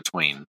lifespans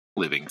between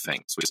living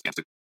things, which you have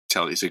to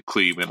tell is a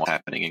clue in what's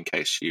happening in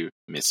case you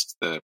missed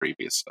the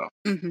previous stuff.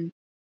 Mm-hmm.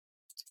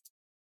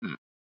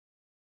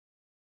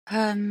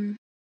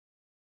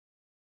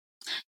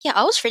 Yeah,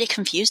 I was really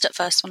confused at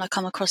first when I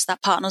come across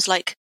that part, and I was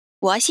like,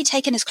 why is he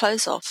taking his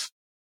clothes off?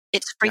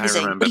 It's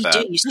freezing. What do you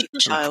do, you stupid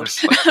child?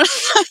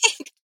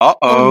 Uh-oh.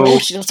 Oh no,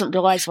 she doesn't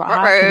realise what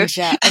happened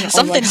yet. And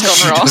something's gone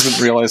She wrong.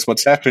 doesn't realise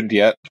what's happened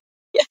yet.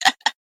 Yeah.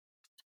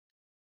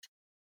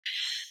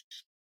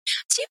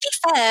 To be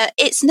fair,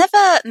 it's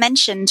never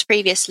mentioned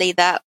previously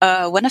that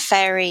when a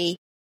fairy...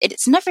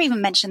 It's never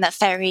even mentioned that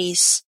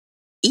fairies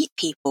eat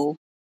people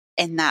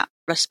in that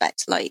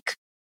respect. Like,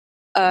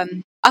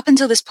 up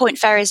until this point,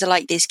 fairies are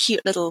like these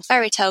cute little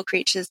fairy tale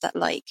creatures that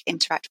like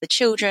interact with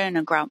children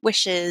and grant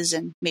wishes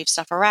and move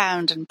stuff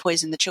around and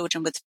poison the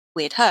children with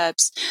weird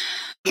herbs.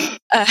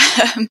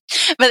 But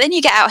then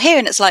you get out here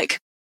and it's like,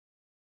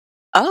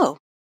 oh,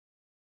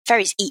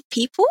 fairies eat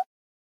people?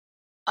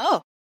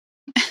 Oh,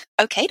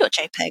 okay,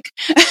 .jpg.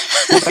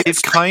 Well,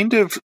 they've kind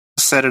of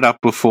set it up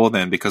before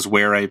then because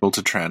we're able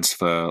to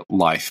transfer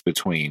life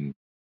between...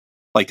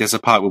 Like, there's a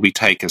part where we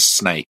take a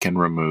snake and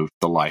remove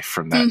the life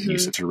from that and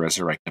use it to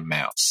resurrect a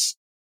mouse.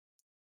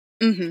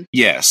 Mm-hmm.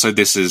 Yeah, so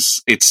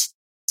it's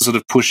sort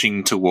of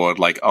pushing toward,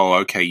 like, oh,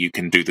 okay, you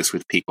can do this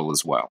with people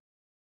as well.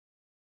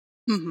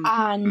 Mm-hmm.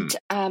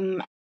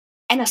 And,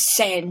 in a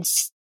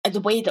sense,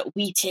 the way that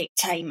we take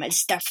time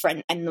is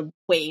different in the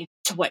way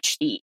to which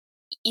the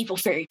evil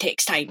fairy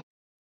takes time.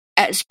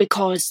 It's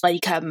because,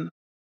 like,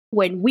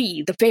 when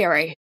we, the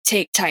fairy,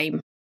 take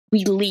time,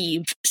 we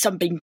leave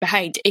something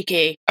behind,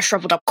 aka a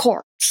shriveled up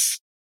corpse.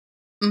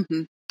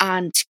 Mm-hmm.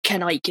 And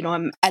kind of like, you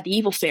know, at the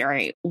evil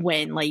fairy,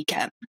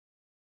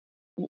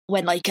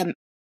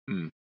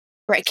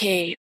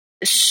 okay,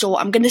 so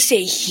I'm going to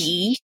say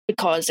he,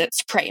 because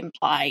it's pretty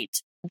implied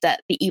that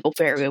the evil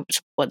fairy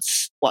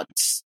was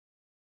once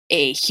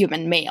a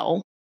human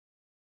male.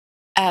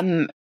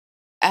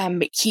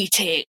 He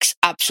takes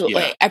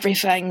absolutely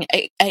everything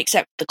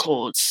except the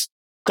clothes,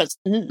 because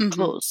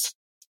clothes.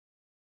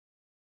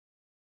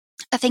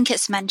 I think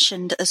it's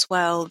mentioned as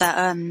well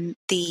that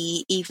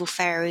the evil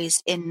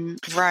fairies in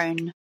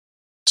Rohn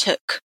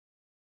took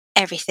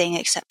everything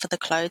except for the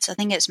clothes. I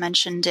think it's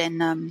mentioned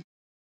in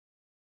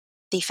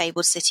the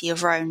fabled city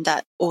of Rohn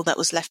that all that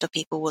was left of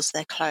people was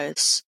their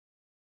clothes.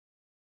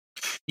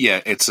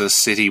 Yeah, it's a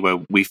city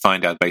where we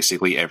find out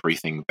basically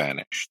everything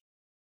vanished.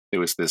 There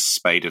was this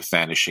spate of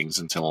vanishings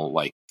until,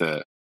 like,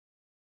 the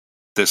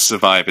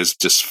survivors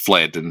just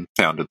fled and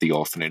founded the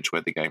orphanage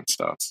where the game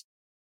starts.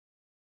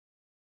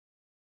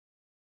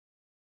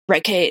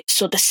 Right, okay,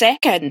 so the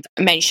second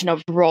mention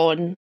of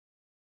Rohn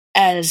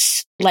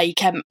is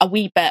like a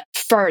wee bit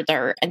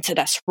further into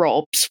this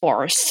Rob's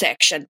Forest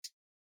section.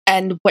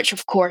 in which,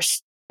 of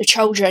course, the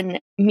children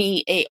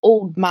meet a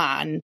old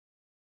man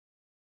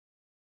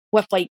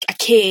with like a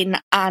cane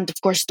and,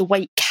 of course, the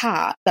white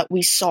cat that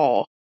we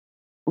saw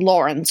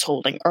Lawrence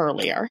holding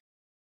earlier.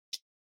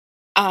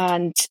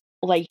 And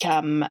they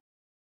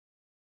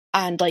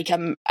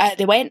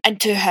went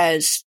into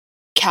his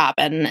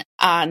cabin,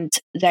 and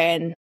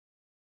then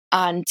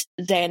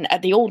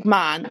the old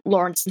man,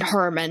 Lawrence and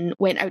Herman,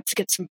 went out to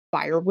get some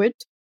firewood,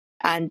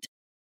 and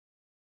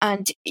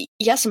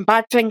some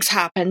bad things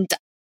happened,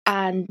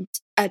 and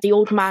the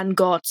old man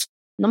got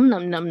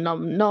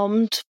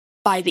nummed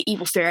by the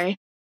evil fairy,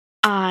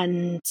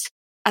 and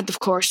of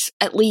course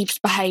it leaves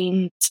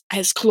behind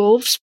his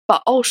clothes,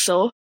 but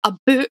also a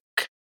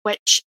book,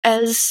 which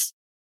is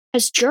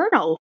his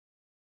journal.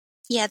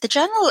 Yeah, the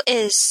journal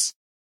is,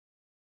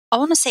 I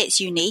want to say it's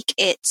unique.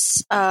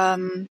 It's,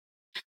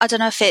 I don't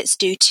know if it's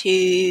due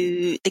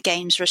to the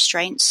game's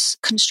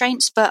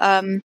constraints,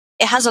 but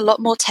it has a lot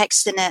more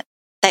text in it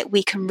that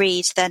we can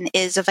read than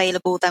is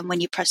available than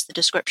when you press the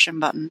description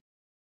button.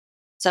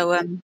 So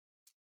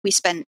we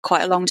spent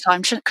quite a long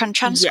time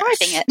transcribing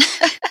it.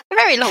 A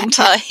very long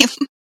time.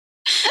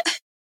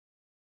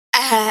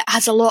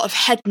 Has a lot of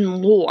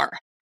hidden lore.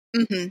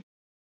 Mm-hmm.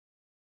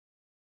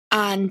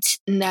 And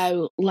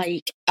now,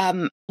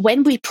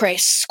 when we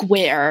press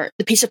square,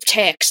 the piece of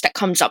text that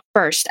comes up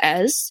first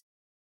is...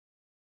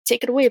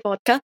 Take it away,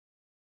 Vodka.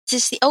 It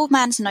is the old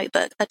man's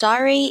notebook, a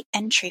diary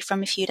entry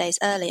from a few days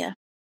earlier.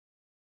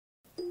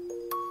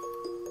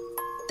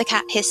 The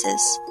cat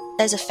hisses.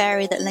 There's a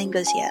fairy that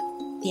lingers yet,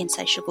 the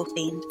insatiable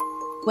fiend.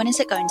 When is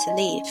it going to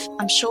leave?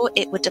 I'm sure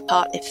it would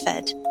depart if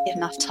fed, if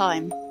enough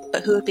time,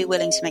 but who would be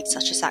willing to make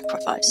such a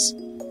sacrifice?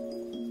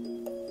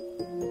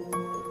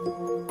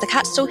 The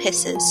cat still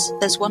hisses.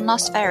 There's one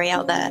last fairy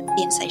out there,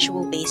 the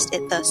insatiable beast.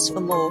 It thirsts for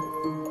more.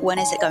 When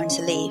is it going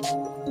to leave?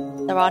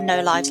 There are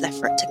no lives left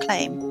for it to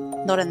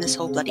claim, not in this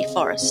whole bloody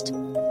forest.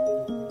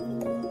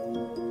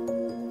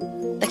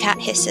 The cat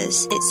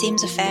hisses. It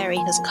seems a fairy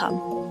has come.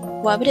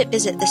 Why would it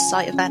visit this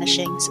site of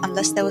vanishings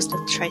unless there was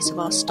little trace of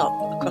our stop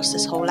across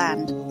this whole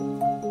land?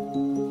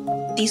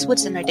 These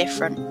woods are no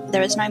different.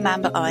 There is no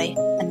man but I,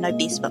 and no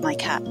beast but my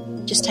cat.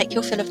 Just take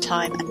your fill of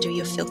time and do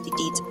your filthy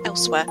deeds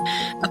elsewhere,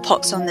 a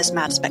pox on this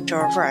mad spectre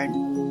of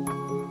Rohn.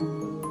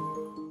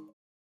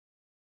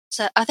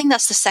 So I think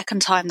that's the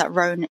second time that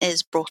Rohn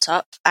is brought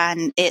up,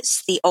 and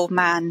it's the old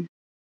man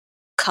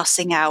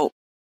cussing out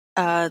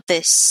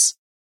this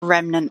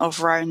remnant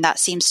of Rohn that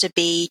seems to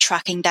be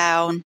tracking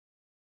down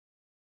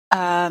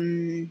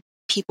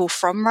people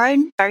from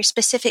Rohn, very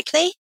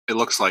specifically. It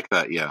looks like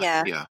that,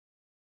 yeah.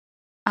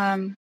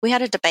 We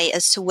had a debate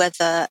as to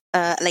whether,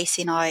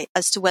 Lacey and I,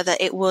 as to whether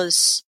it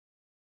was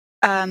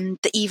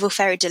the evil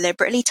fairy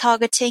deliberately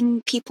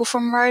targeting people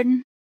from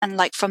Rohn and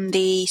from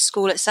the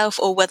school itself,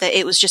 or whether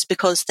it was just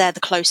because they're the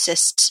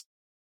closest,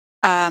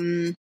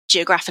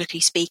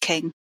 geographically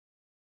speaking,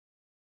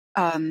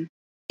 in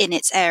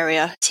its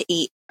area to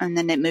eat, and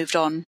then it moved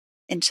on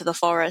into the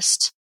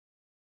forest.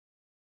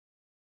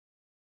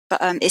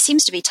 But it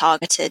seems to be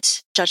targeted,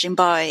 judging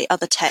by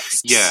other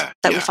texts that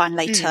we find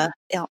later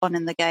on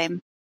in the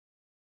game.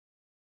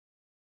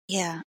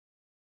 Yeah.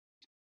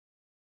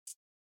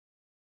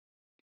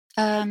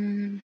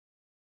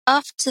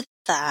 After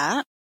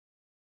that,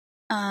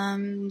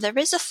 there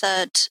is a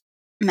third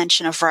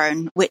mention of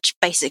Rohn, which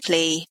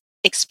basically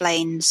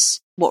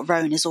explains what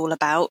Rohn is all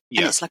about.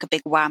 Yeah. And it's like a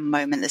big wham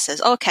moment that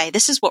says, okay,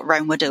 this is what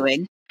Rohn were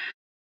doing.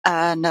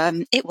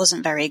 And it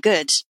wasn't very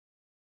good.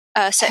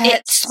 So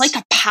it's like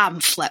a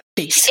pamphlet,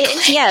 basically.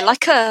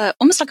 It is,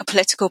 almost like a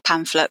political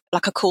pamphlet,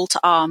 like a call to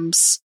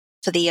arms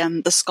for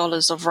the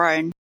scholars of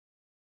Rohn.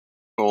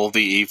 All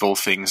the evil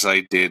things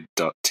I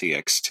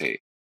did.txt.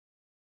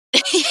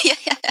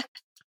 Yeah.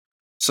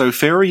 So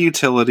Fairy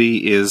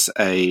Utility is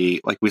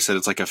like we said,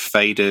 it's like a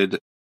faded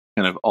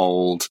kind of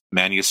old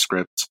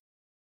manuscript,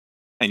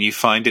 and you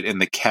find it in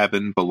the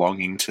cabin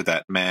belonging to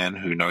that man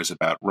who knows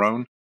about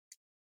Rohn.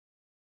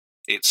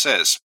 It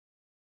says,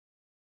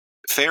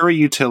 Fairy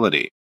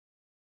Utility.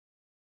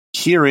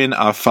 Herein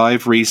are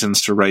 5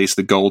 reasons to raise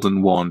the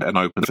golden wand and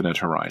open infinite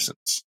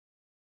horizons.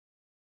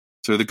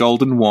 So the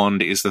golden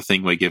wand is the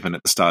thing we're given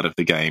at the start of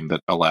the game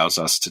that allows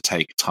us to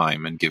take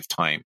time and give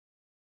time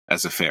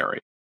as a fairy.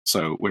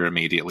 So we're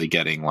immediately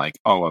getting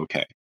oh,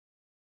 okay.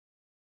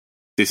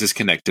 This is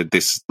connected,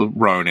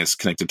 Rohn is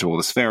connected to all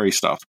this fairy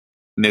stuff.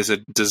 And there's a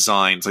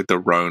design, it's like the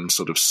Rohn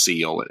sort of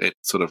seal. It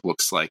sort of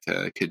looks like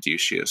a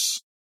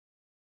caduceus.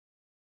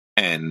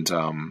 And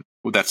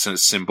that's a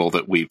symbol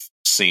that we've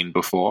seen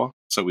before.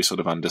 So we sort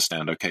of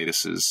understand, okay,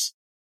 this is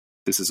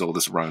all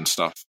this Rohn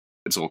stuff.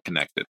 It's all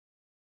connected.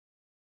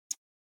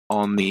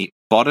 On the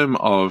bottom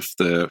of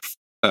the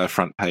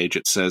front page,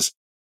 it says,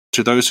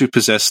 to those who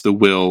possess the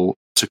will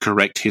to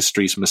correct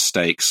history's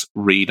mistakes,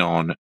 read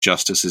on,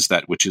 justice is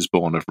that which is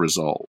born of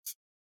resolve.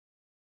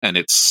 And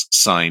it's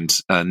signed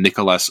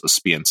Nicholas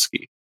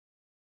Uspiensky,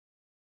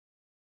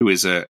 who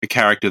is a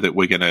character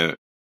that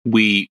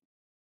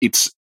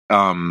it's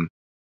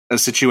a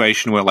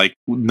situation where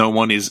no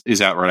one is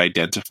outright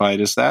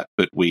identified as that,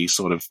 but we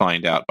sort of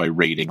find out by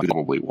reading who it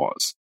probably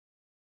was.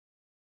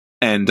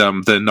 And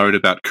the note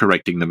about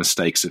correcting the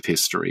mistakes of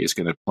history is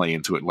going to play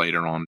into it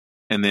later on.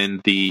 And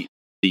then the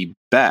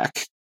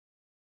back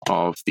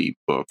of the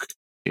book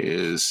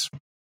it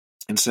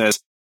says,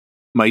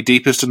 "My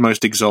deepest and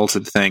most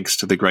exalted thanks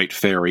to the great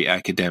fairy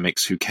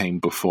academics who came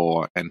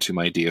before, and to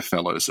my dear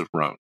fellows of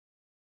Rohn."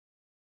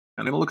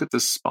 I'm going to look at the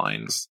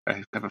spines.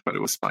 I have a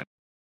photo of spine.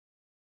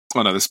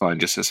 Oh no, the spine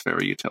just says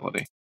fairy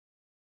utility.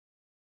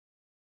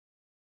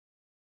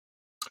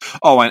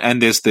 Oh,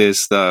 and there's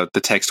the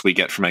text we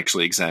get from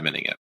actually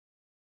examining it.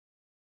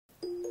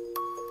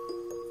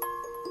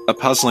 A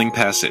puzzling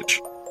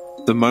passage.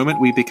 The moment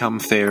we become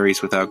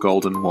fairies with our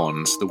golden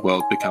wands, the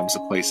world becomes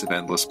a place of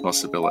endless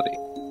possibility.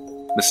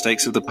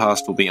 Mistakes of the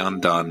past will be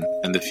undone,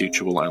 and the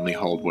future will only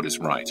hold what is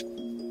right.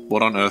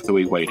 What on earth are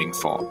we waiting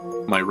for?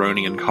 My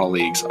Rhonian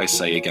colleagues, I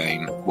say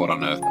again, what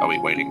on earth are we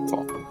waiting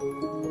for?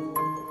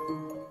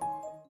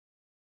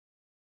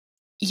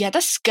 Yeah,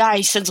 this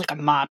guy sounds like a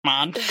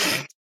madman.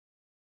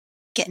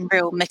 Getting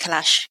real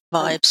Mikolash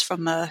vibes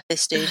from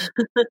this dude.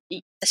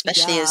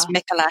 Especially as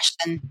Mikolash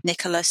and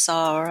Nicholas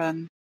are...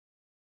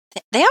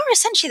 they are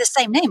essentially the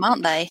same name,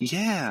 aren't they?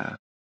 Yeah.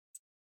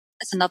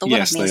 That's another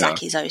one of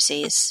Miyazaki's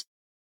OCs.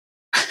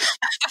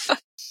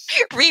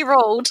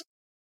 Re-rolled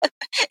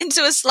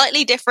into a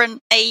slightly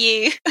different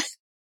AU.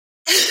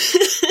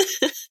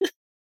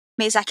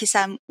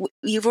 Miyazaki-san,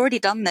 you've already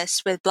done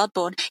this with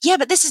Bloodborne. Yeah,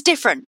 but this is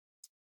different.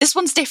 This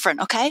one's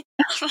different, okay?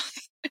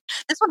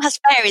 This one has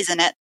fairies in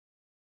it.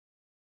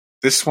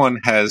 This one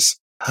has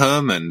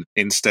Herman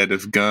instead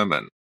of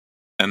German,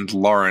 and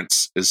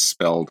Lawrence is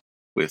spelled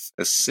with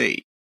a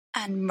C.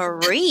 And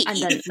Marie,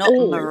 and not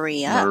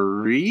Maria.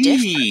 Marie.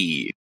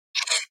 Different.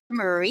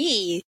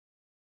 Marie.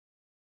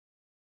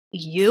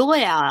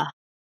 Yulia,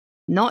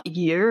 not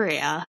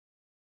Yuria.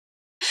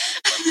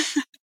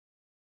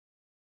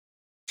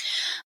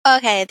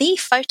 Okay, the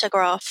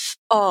photograph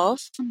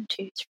of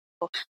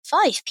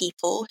 5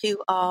 people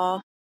who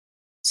are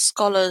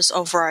scholars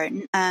of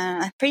Rohn.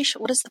 I'm pretty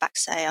sure, what does the back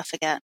say? I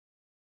forget.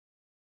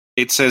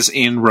 It says,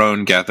 "In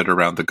Rohn gathered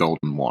around the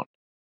golden wand."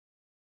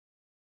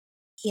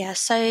 Yeah,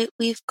 so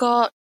we've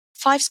got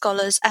 5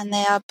 scholars, and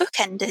they are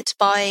bookended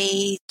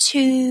by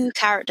 2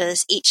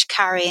 characters, each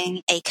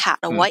carrying a cat,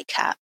 a white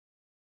cat,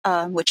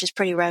 which is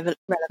pretty relevant,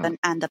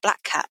 and a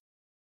black cat.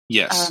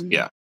 Yes,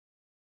 yeah.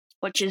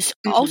 Which is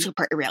also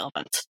pretty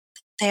relevant.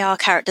 They are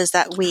characters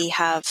that we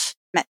have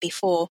met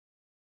before.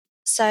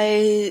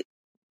 So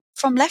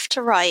from left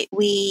to right,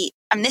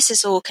 and this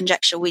is all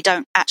conjecture, we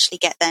don't actually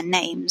get their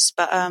names,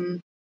 but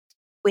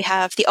we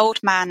have the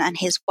old man and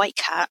his white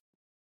cat,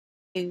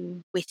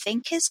 who we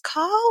think is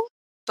Carl,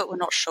 but we're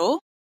not sure.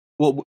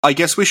 Well, I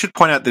guess we should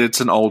point out that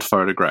it's an old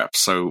photograph,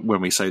 so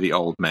when we say the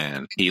old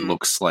man, he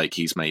looks like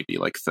he's maybe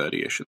like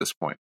 30-ish at this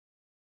point.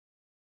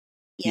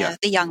 Yeah,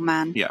 the young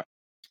man. Yeah.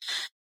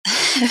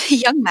 The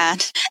young man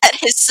and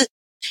his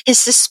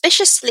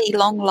suspiciously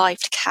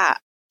long-lived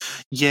cat.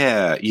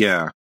 Yeah.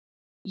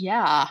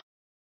 Yeah.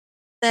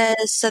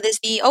 There's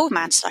the old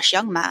man /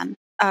 young man,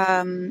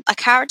 a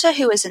character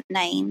who isn't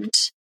named,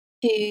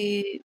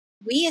 who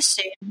we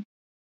assume,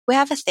 we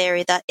have a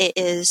theory that it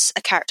is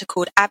a character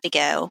called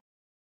Abigail,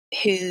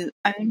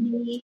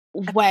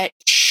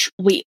 which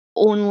we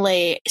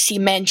only see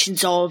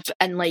mentions of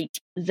in like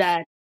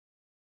the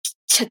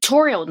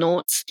tutorial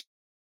notes,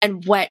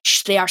 in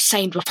which they are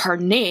signed with her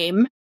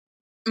name.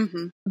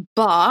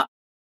 But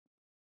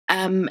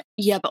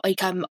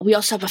we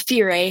also have a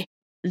theory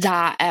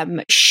that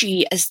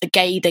she is the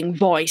guiding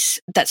voice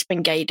that's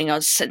been guiding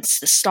us since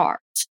the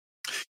start.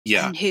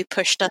 Yeah. And who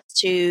pushed us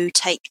to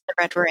take the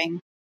red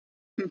ring.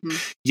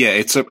 Yeah,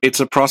 it's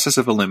a process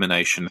of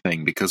elimination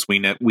thing, because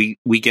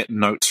we get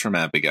notes from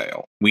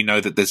Abigail. We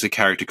know that there's a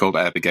character called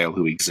Abigail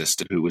who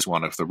existed, who was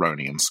one of the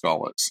Rhonian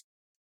scholars.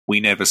 We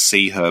never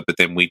see her, but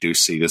then we do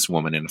see this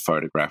woman in a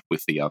photograph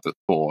with the other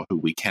 4 who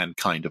we can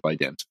kind of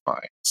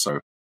identify. So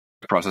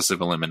the process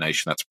of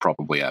elimination, that's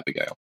probably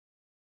Abigail.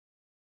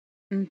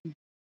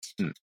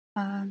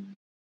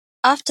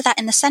 After that,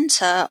 in the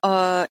centre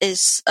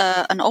is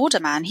an older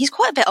man. He's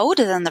quite a bit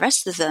older than the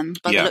rest of them,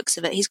 by the looks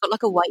of it. He's got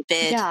like a white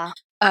beard. Yeah.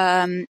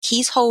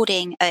 He's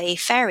holding a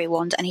fairy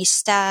wand, and he's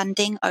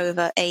standing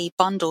over a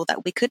bundle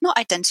that we could not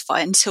identify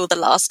until the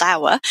last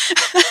hour.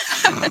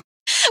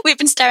 We've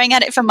been staring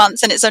at it for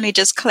months, and it's only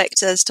just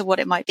clicked as to what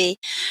it might be.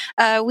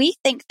 We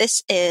think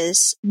this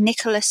is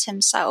Nicholas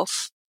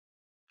himself,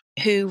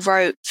 who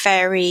wrote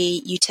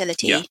Fairy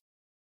Utility,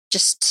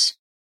 just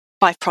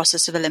by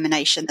process of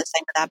elimination, the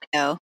same with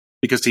Abigail.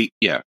 Because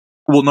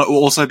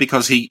also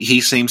because he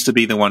seems to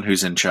be the one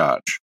who's in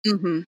charge.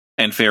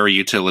 And Fairy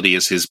Utility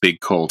is his big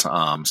call to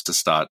arms to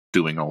start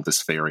doing all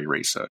this fairy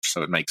research,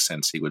 so it makes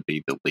sense he would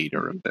be the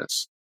leader of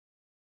this.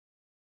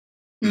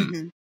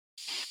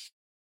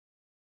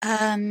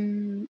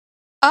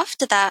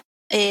 After that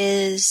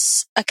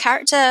is a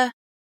character,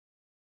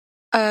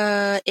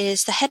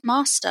 is the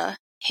headmaster,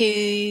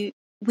 who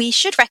we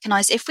should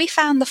recognise. If we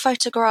found the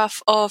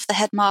photograph of the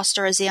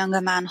headmaster as a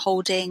younger man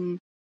holding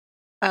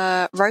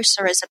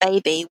Rosa as a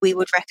baby, we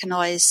would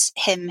recognise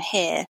him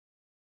here.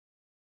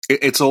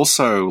 It's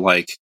also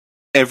like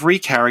every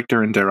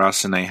character in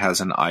Deracine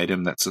has an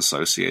item that's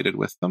associated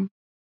with them.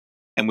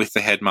 And with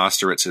the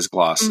headmaster, it's his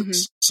glasses.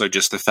 Mhm. So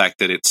just the fact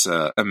that it's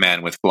a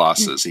man with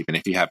glasses, even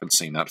if you haven't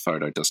seen that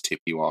photo, does tip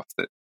you off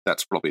that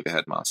that's probably the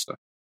headmaster.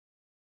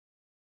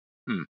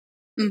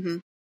 Mm-hmm.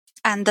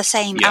 And the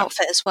same Yeah.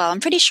 outfit as well. I'm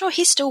pretty sure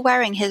he's still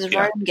wearing his Yeah.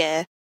 Rohn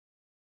gear.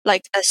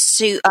 Like a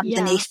suit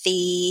underneath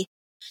the...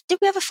 Did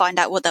we ever find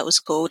out what that was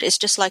called? It's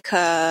just like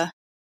a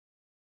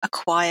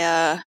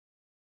choir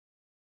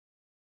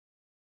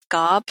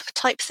garb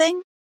type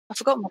thing. I've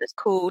forgotten what it's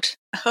called.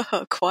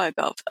 Choir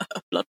garb.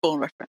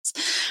 Bloodborne reference.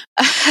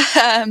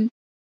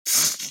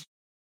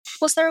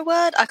 Was there a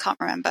word? I can't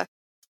remember.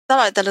 They're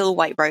like the little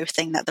white robe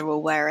thing that they're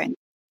all wearing.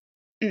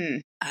 Yeah.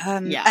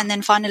 And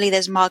then finally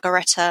there's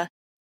Margareta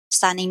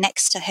standing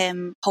next to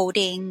him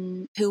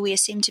holding who we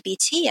assume to be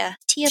Tia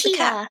the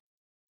cat.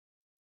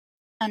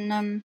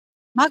 And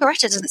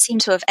Margareta doesn't seem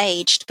to have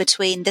aged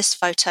between this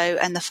photo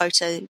and the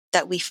photo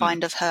that we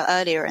find of her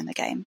earlier in the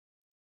game.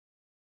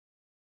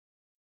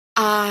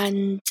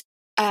 And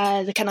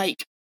the kind of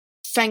like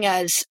thing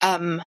is,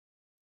 kind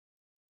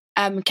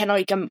of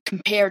like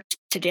compared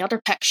to the other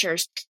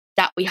pictures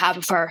that we have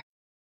of her,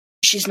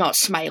 she's not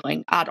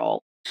smiling at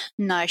all.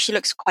 No, she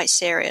looks quite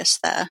serious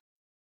there.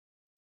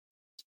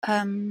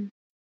 Did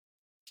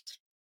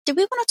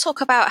we want to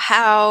talk about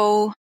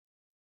how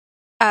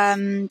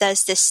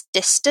there's this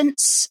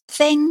distance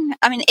thing?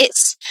 I mean,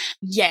 it's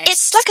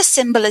like a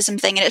symbolism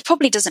thing, and it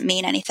probably doesn't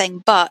mean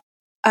anything, but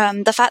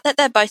the fact that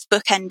they're both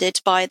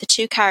bookended by the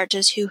two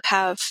characters who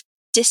have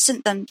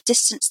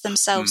distanced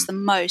themselves the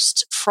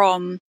most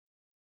from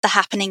the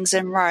happenings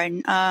in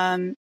Rohn.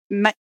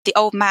 The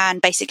old man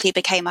basically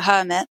became a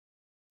hermit,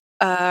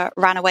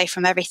 ran away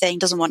from everything,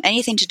 doesn't want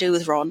anything to do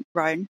with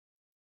Rohn.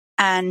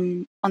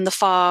 And on the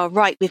far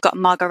right, we've got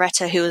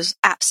Margareta, who is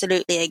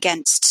absolutely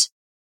against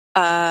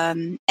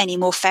any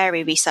more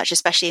fairy research,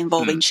 especially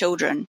involving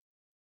children.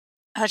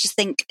 I just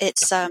think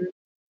it's a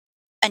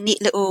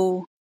neat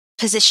little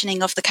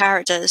positioning of the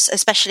characters,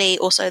 especially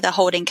also they're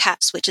holding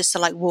caps, which is to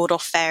like ward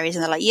off fairies,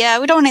 and they're like, yeah,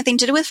 we don't want anything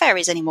to do with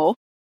fairies anymore.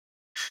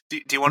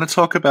 Do you want to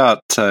talk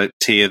about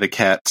Tia the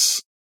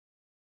cat's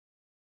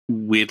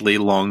weirdly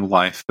long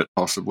life, but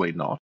possibly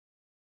not?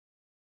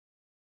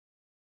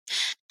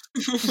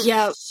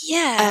 Yeah.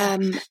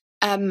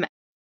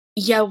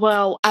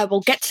 Well, I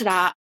will get to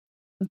that,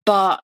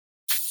 but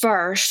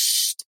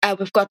first,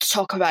 we've got to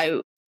talk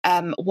about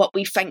what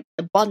we think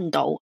the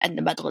bundle in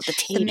the middle of the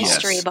table, The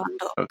mystery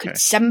bundle, Okay. could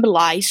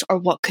symbolise or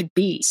what could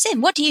be.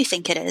 Sim, what do you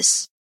think it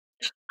is?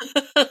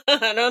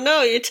 I don't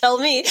know. You tell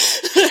me.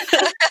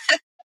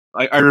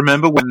 I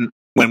remember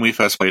when we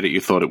first played it, you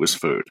thought it was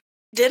food.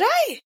 Did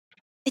I?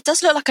 It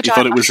does look like a You giant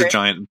thought it was mushroom. a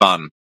giant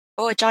bun.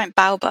 Or a giant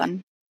bao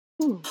bun.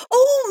 Ooh.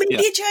 Oh,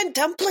 maybe a giant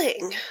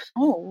dumpling.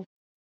 Oh.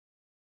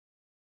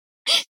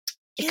 It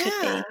Yeah.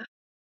 could be.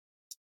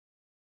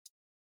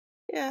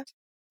 Yeah. I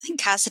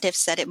think Kazadev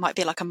said it might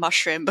be like a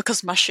mushroom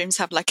because mushrooms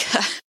have like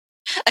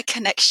a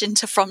connection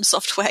to From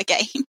Software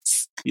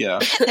games. Yeah.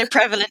 They're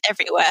prevalent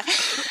everywhere.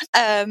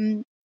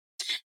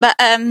 But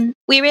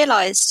we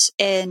realised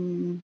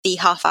in the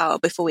half hour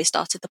before we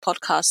started the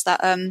podcast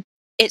that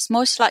it's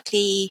most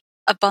likely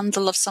a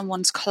bundle of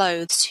someone's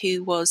clothes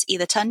who was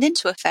either turned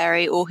into a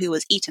fairy or who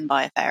was eaten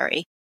by a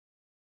fairy.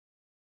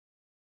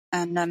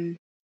 And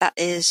that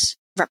is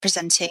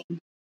representing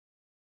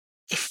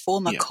a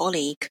former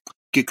colleague.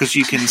 Because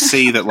you can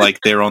see that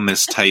like they're on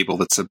this table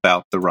that's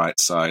about the right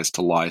size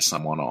to lie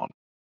someone on.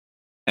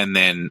 And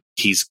then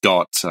he's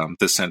got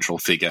the central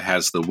figure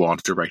has the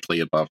wand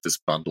directly above this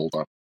bundled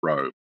up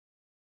robe.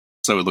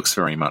 So it looks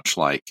very much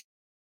like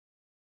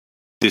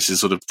this is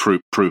sort of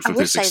proof of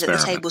his experiments. I would say that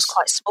the table's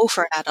quite small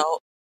for an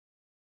adult.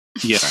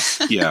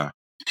 Yeah.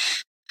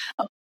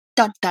 Oh,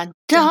 dun, dun,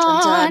 dun. Dun,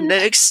 dun, dun.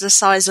 It looks the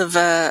size of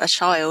a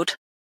child.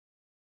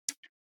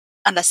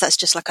 Unless that's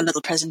just like a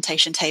little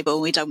presentation table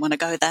and we don't want to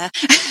go there.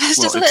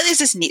 There's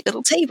this neat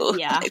little table.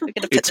 Yeah. We're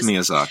gonna put It's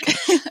Miyazaki.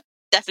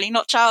 Definitely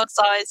not child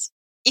size.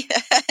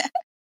 Yeah.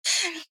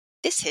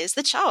 This here's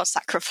the child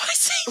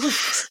sacrificing.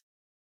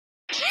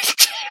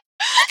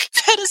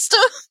 Pedestal.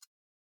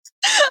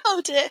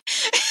 Oh dear.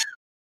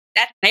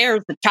 That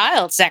there's the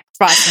child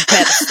sacrificing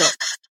pedestal.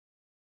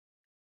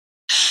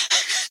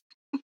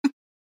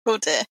 Oh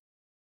dear.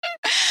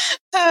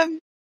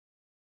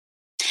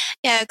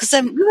 Yeah, because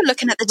we were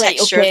looking at the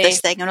texture of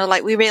this thing,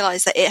 and we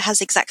realised that it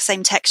has exact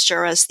same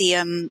texture as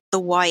the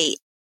white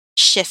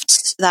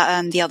shifts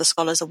that the other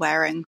scholars are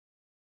wearing.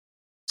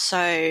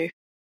 So,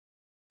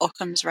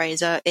 Occam's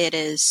razor, it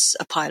is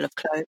a pile of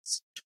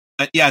clothes.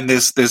 And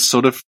there's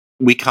sort of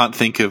we can't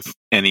think of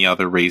any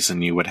other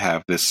reason you would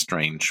have this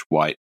strange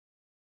white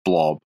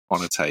blob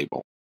on a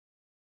table.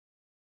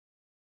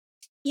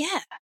 Yeah.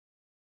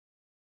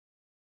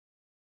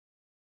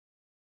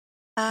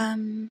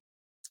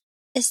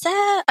 Is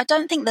there... I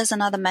don't think there's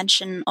another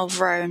mention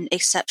of Rohn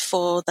except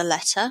for the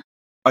letter.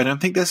 I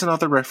don't think there's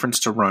another reference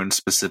to Rohn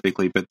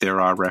specifically, but there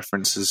are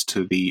references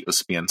to the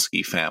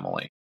Uspiensky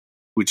family,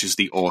 which is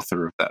the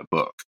author of that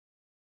book.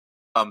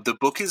 The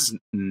book is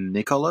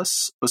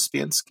Nicholas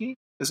Uspiensky,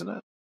 isn't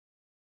it?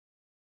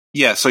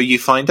 Yeah, so you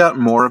find out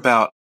more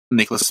about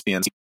Nicholas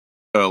Spianski's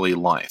early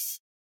life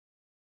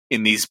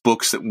in these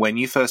books that when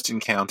you first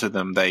encounter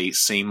them, they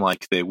seem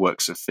like they're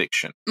works of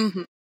fiction.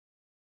 Mm-hmm.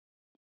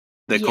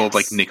 They're called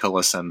like Yes.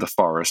 Nicholas and the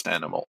Forest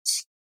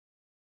Animals.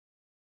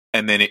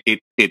 And then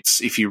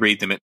it's if you read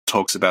them, it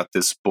talks about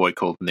this boy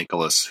called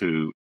Nicholas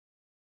who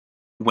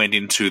went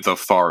into the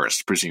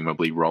forest,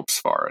 presumably Rob's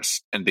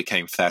forest, and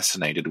became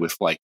fascinated with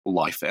like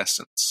life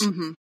essence.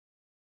 Mm-hmm.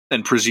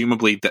 And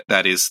presumably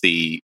that is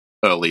the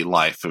early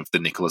life of the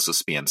Nicholas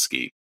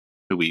Uspiensky,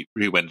 who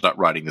ended up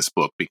writing this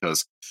book,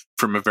 because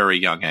from a very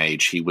young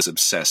age he was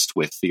obsessed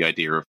with the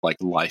idea of like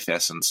life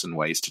essence and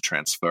ways to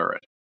transfer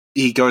it.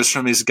 He goes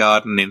from his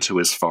garden into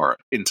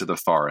the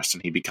forest,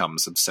 and he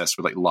becomes obsessed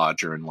with like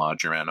larger and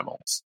larger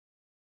animals.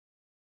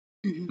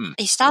 Mm-hmm.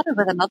 He started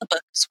with another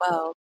book as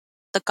well,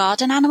 The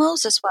Garden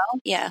Animals as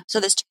well. Yeah, so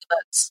there's 2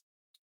 books.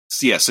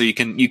 So, yeah, so you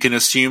can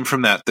assume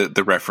from that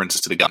the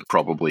references to the garden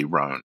probably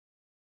Rohn,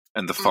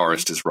 and the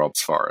forest is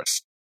Rob's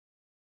forest.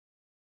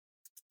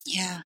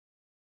 Yeah.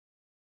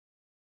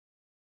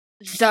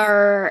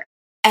 There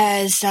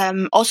is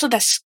also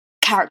this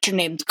character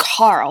named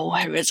Carl,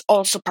 who is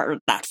also part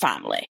of that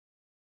family.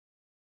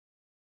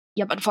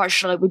 Yep,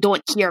 unfortunately, we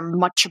don't hear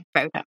much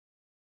about him.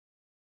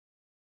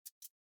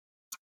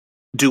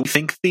 Do you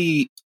think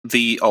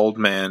the old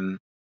man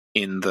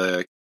in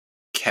the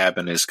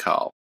cabin is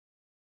Carl?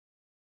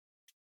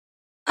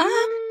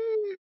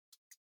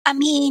 I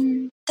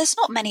mean, there's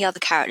not many other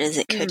characters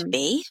it could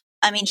be.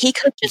 I mean, he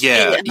could just be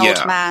an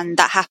old man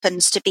that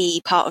happens to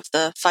be part of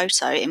the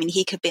photo. I mean,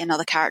 he could be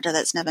another character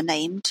that's never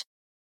named.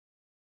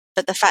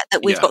 But the fact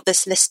that we've got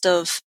this list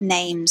of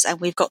names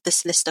and we've got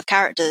this list of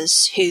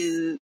characters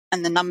who,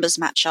 and the numbers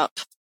match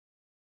up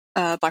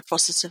by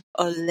process of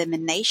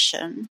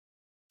elimination,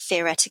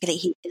 theoretically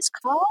he is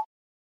Carl.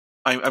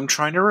 I'm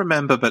trying to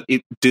remember, but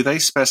do they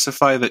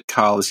specify that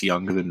Carl is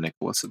younger than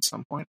Nicholas at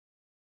some point?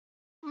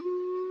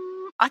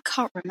 I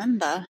can't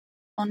remember,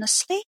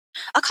 honestly.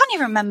 I can't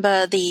even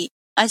remember this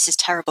is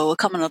terrible, we're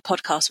coming on a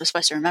podcast, we're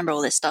supposed to remember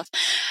all this stuff.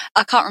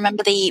 I can't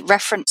remember the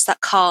reference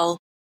that Carl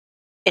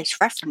is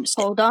referenced.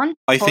 Hold on.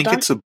 I think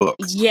it's a book.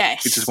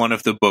 Yes. Which is one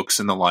of the books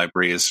in the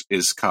library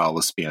is Carl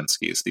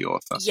Uspiensky is the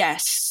author.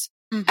 Yes.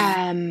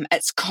 Mm-hmm.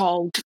 It's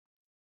called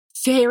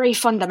Fairy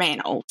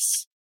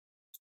Fundamentals,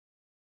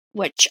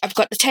 which I've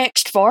got the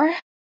text for.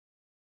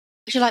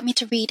 Would you like me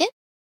to read it?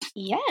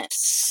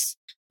 Yes.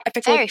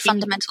 Fairy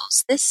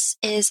Fundamentals. This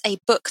is a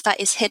book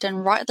that is hidden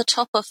right at the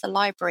top of the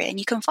library, and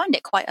you can find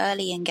it quite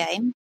early in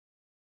game.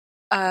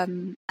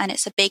 And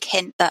it's a big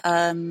hint that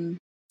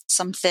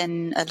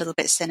something a little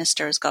bit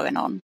sinister is going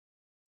on.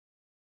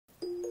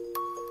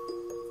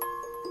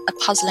 A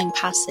puzzling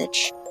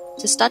passage.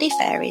 To study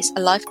fairies,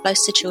 a life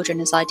close to children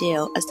is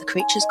ideal, as the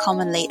creatures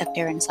commonly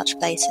appear in such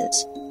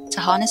places.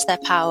 To harness their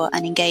power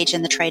and engage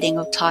in the trading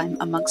of time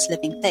amongst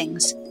living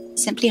things,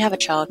 simply have a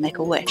child make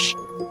a wish.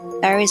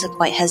 Fairies are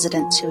quite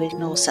hesitant to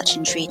ignore such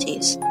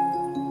entreaties.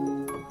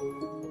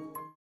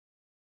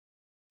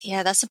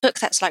 Yeah, that's a book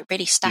that's like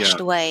really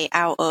stashed away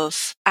out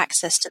of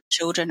access to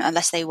children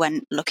unless they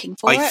went looking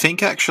for it. I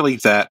think actually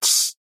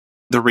that's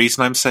the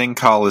reason I'm saying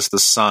Carl is the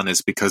son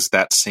is because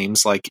that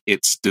seems like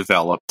it's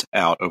developed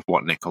out of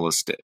what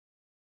Nicholas did.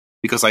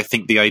 Because I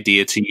think the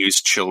idea to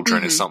use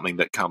children is something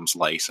that comes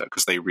later,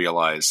 because they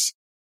realize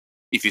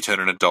if you turn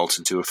an adult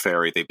into a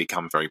fairy, they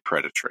become very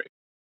predatory.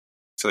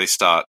 So they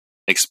start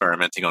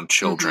experimenting on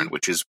children,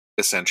 which is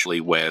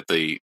essentially where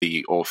the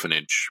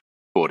orphanage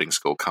boarding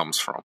school comes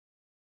from.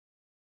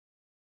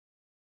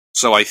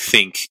 So I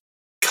think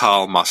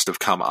Carl must have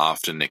come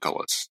after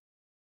Nicholas.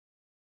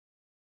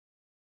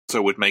 So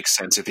it would make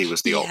sense if he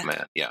was the old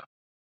man, yeah.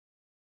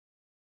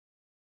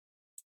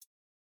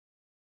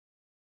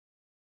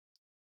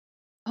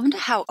 I wonder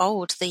how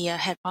old the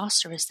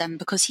headmaster is then,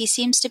 because he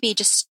seems to be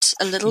just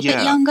a little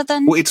bit younger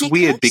than it's Nicholas.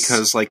 Weird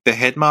because like the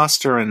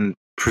headmaster and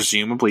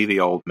presumably the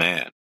old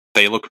man,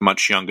 they look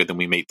much younger than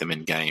we meet them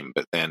in game,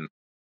 but then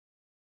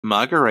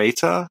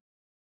Margareta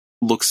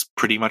looks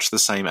pretty much the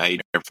same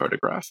age in her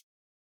photograph.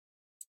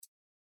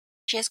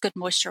 She has good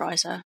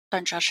moisturizer.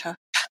 Don't judge her.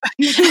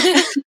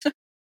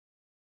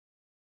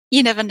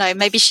 You never know.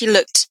 Maybe she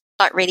looked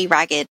like really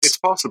ragged. It's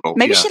possible.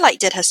 Maybe she like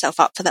did herself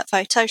up for that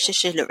photo, so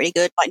she looked really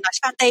good. Like nice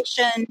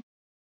foundation.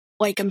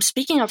 Like,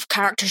 speaking of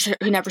characters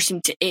who never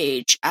seem to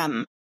age,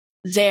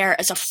 there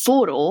is a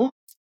photo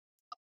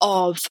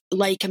of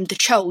like the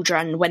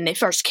children when they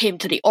first came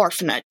to the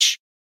orphanage.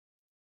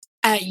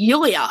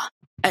 Yulia,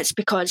 it's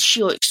because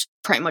she looks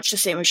pretty much the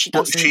same as she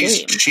does in the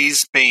game.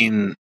 She's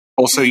been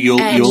also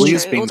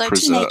Yulia's been although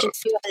preserved.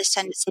 Teenagers do have this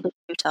tendency to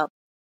shoot up.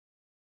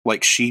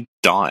 Like she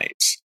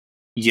dies.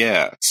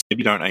 Yeah, so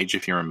maybe don't age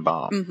if you're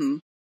embalmed. Mm-hmm.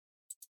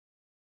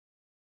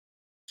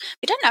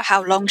 We don't know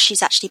how long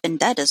she's actually been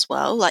dead as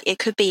well. Like, it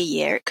could be a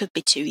year, it could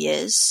be 2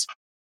 years,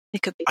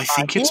 it could be 5 years.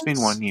 I think it's been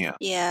 1 year.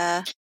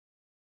 Yeah.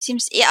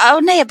 Seems, yeah,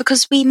 oh no, yeah,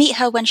 because we meet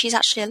her when she's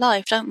actually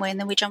alive, don't we? And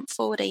then we jump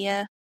forward a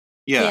year.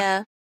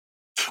 Yeah.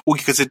 Well,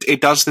 because it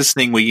does this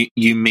thing where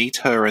you meet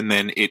her and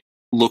then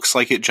looks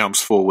like it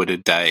jumps forward a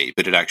day,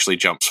 but it actually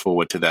jumps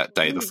forward to that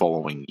day the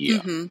following year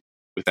Mm-hmm.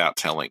 without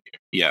telling you.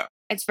 Yeah.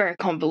 It's very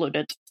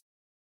convoluted.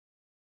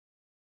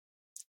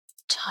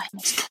 Time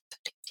is convoluted.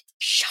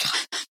 Shut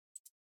up.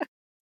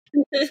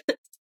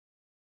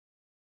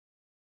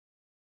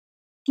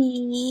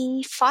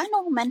 The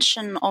final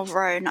mention of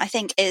Rohn, I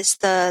think, is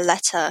the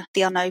letter,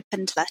 the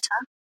unopened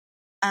letter.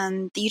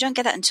 And you don't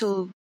get it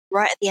until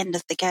right at the end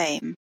of the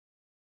game.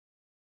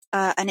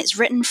 And it's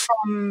written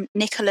from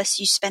Nicholas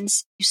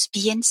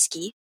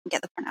Uspienski.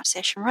 Get the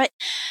pronunciation right.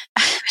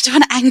 I don't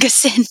want to anger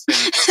Sin.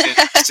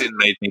 Sin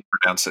made me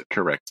pronounce it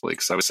correctly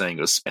because I was saying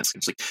Uspienski.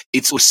 It's like,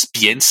 it's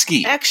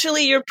Uspienski.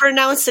 Actually, you're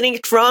pronouncing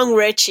it wrong,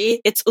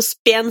 Richie. It's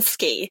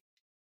Uspienski.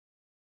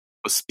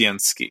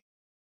 Uspienski.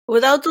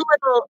 Without the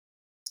little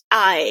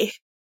I.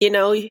 You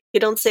know, you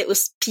don't say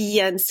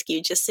Uspienski,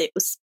 you just say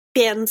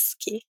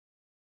Uspienski.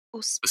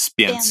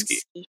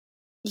 Uspienski.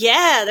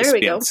 Yeah, there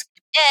we go.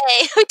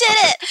 Yay, we did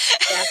it!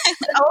 Yeah.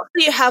 But also,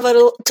 you have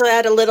to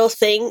add a little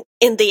thing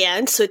in the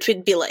end, so it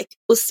would be like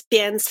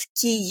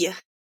Uspienski.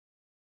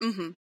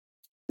 Mm-hmm.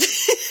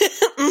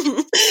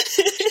 Mhm.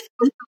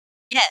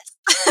 Yes.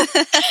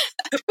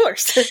 Of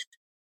course.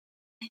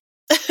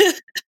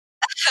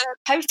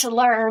 How to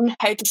learn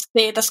how to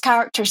say this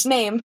character's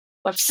name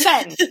with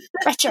Sin,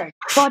 Richard,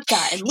 Vodka,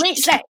 and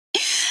Lacey.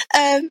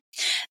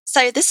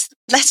 So this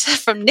letter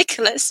from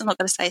Nicholas, I'm not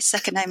going to say his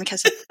second name in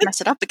case I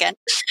mess it up again,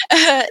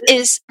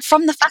 is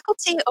from the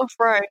faculty of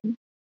Rohn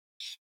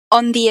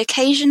on the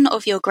occasion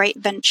of your great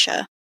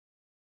venture.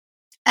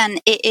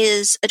 And it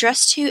is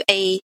addressed to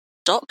a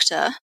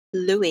Dr.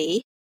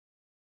 Louis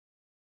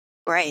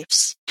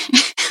Graves.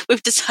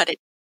 We've decided.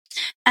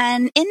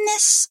 And in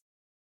this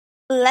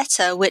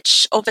letter,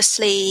 which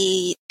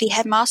obviously the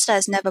headmaster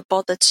has never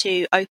bothered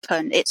to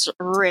open, it's a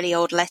really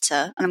old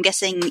letter, and I'm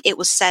guessing it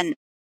was sent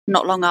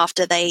not long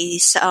after they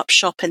set up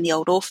shop in the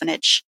old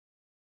orphanage.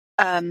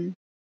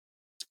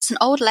 It's an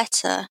old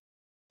letter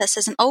that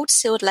says, an old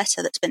sealed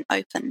letter that's been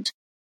opened.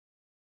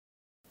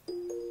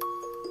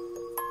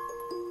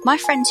 My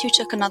friends who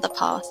took another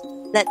path,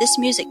 let this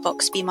music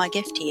box be my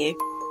gift to you.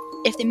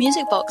 If the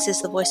music box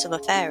is the voice of a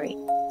fairy,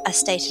 as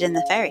stated in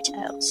the fairy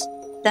tales,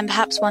 then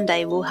perhaps one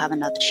day we'll have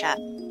another chat,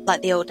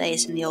 like the old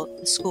days in the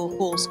old school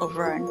halls of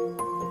Rohn.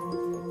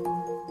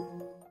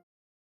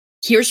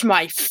 Here's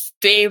my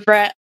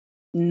favourite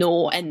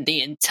note in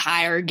the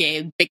entire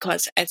game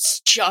because it's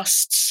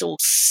just so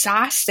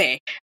sassy.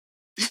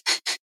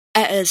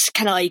 It is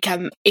kind of like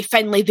a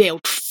thinly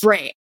veiled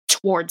threat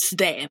towards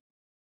them.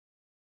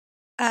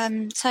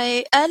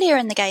 So earlier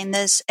in the game,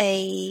 there's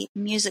a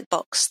music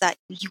box that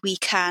we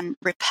can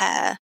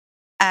repair,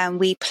 and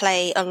we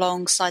play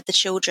alongside the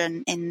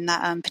children in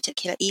that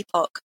particular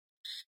epoch.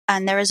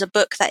 And there is a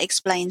book that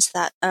explains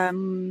that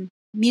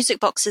music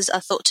boxes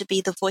are thought to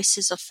be the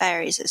voices of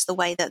fairies. It's the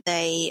way that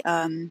they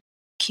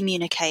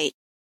communicate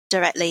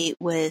directly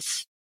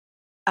with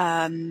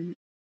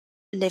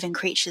living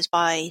creatures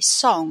by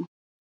song.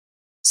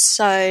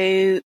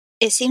 So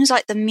it seems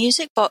like the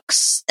music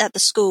box at the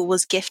school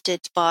was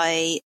gifted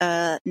by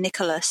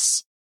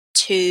Nicholas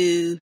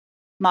to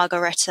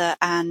Margareta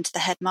and the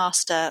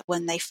headmaster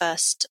when they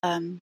first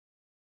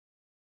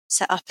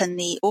set up in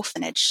the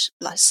orphanage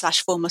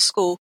 / former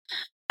school.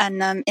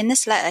 And in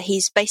this letter,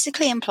 he's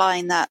basically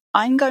implying that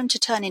I'm going to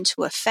turn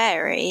into a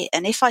fairy,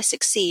 and if I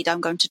succeed, I'm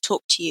going to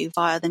talk to you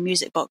via the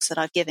music box that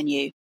I've given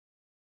you.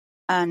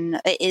 And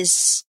it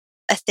is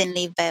a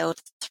thinly veiled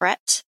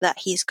threat that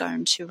he's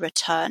going to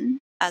return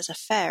as a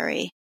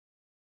fairy.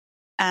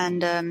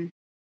 And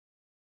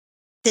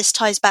this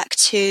ties back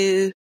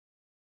to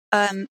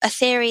a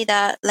theory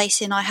that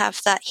Lacey and I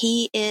have, that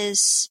he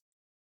is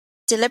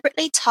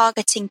deliberately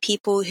targeting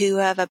people who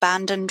have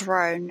abandoned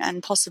Rohn,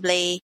 and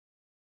possibly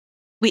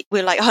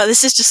we're like, oh,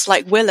 this is just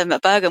like Willem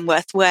at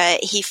Bergenworth, where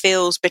he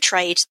feels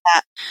betrayed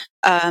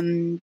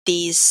that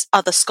these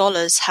other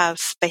scholars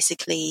have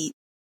basically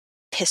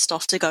pissed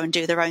off to go and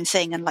do their own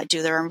thing and like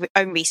do their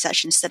own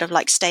research instead of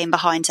like staying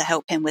behind to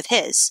help him with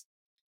his.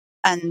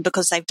 And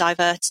because they've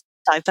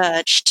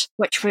diverged,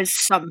 which was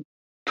some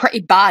pretty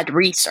bad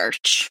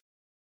research.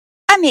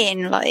 I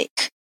mean,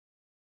 like,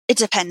 it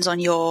depends on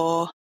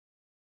your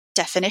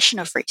definition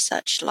of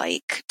research,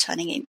 like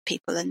turning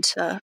people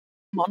into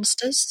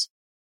monsters.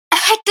 It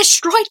had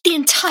destroyed the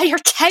entire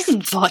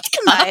town, Vodka.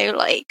 No,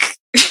 like...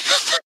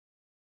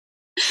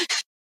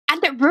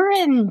 And it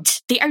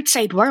ruined the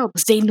outside world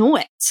as they know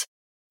it.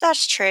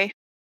 That's true.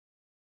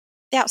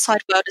 The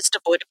outside world is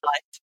devoid of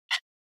life.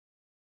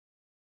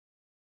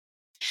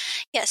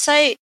 Yeah,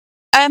 so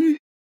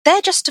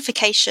their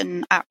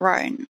justification at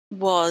Rohn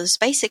was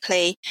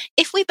basically,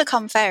 if we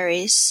become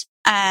fairies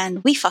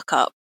and we fuck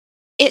up,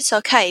 it's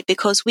okay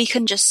because we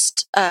can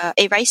just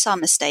erase our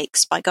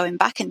mistakes by going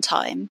back in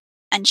time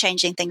and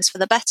changing things for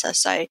the better.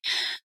 So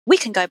we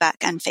can go back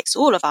and fix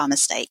all of our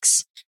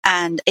mistakes,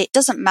 and it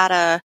doesn't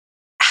matter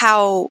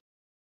how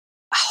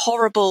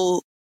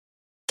horrible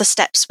the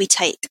steps we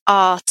take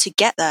are to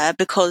get there,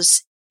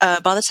 because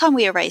by the time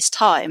we erase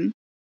time,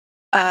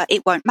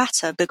 it won't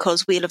matter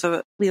because we'll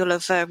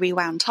have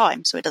rewound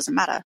time, so it doesn't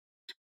matter.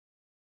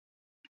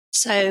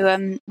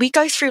 So we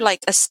go through like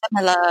a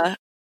similar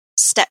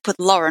step with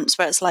Lawrence,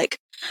 where it's like,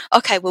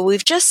 okay, well,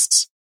 we've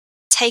just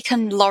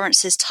taken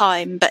Lawrence's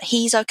time, but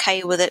he's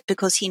okay with it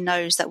because he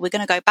knows that we're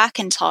going to go back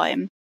in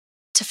time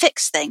to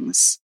fix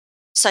things.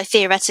 So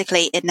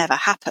theoretically, it never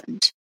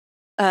happened.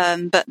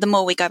 But the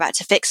more we go back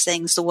to fix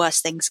things, the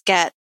worse things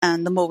get.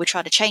 And the more we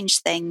try to change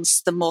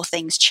things, the more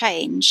things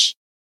change.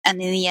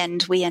 And in the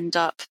end, we end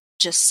up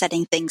just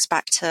setting things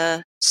back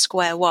to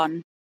square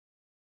one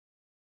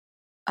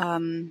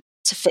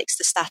to fix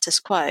the status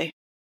quo.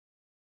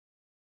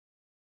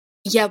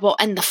 Yeah, well,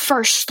 in the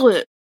first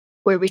loop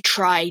where we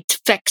try to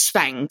fix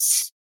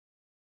things,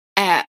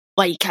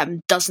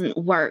 doesn't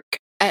work.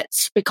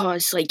 It's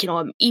because,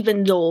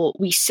 even though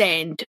we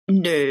send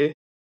Nu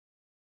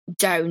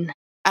down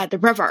the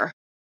river,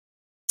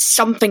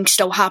 something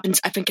still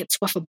happens. I think it's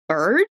with a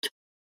bird.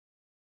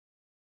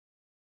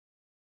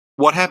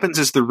 What happens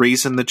is the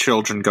reason the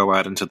children go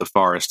out into the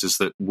forest is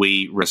that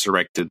we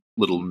resurrected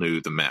little Nu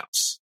the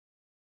mouse.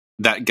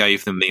 That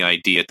gave them the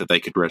idea that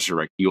they could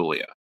resurrect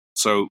Yulia.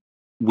 So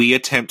we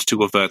attempt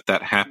to avert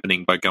that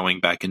happening by going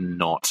back and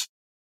not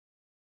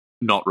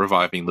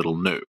reviving little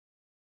Nu.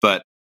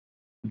 But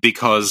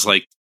because,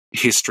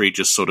 history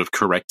just sort of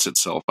corrects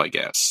itself, I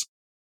guess.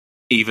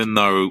 Even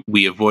though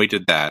we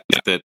avoided that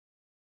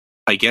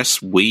I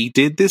guess we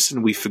did this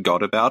and we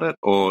forgot about it,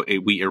 or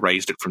we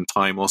erased it from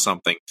time or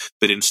something,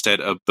 but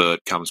instead a bird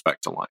comes back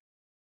to life.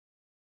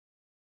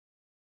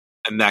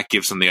 And that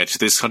gives them the edge.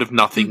 There's kind of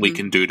nothing we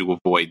can do to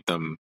avoid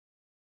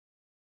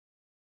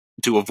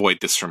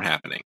this from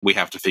happening. We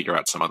have to figure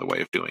out some other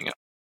way of doing it.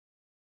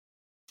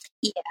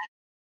 Yeah.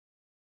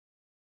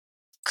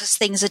 Because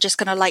things are just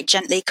going to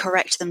gently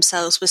correct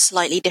themselves with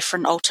slightly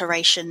different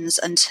alterations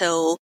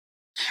until...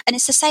 And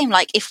it's the same,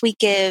 if we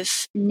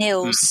give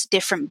Nils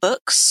different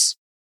books,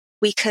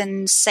 we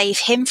can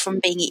save him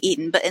from being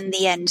eaten, but in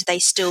the end, they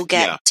still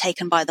get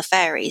taken by the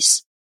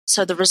fairies.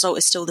 So the result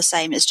is still the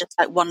same. It's just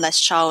one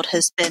less child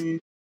has been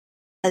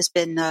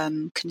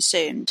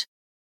consumed.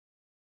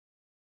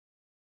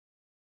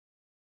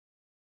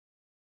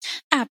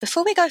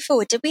 Before we go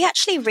forward, did we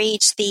actually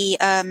read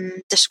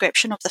the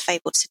description of the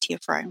fabled city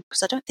of Rome?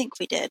 Because I don't think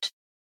we did.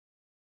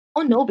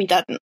 Oh no, we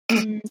didn't.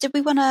 Did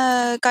we want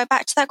to go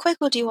back to that quick,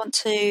 or do you want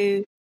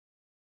to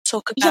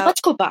talk about... Yeah,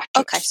 let's go back.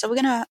 Okay, so we're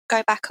going to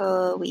go back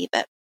a wee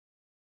bit.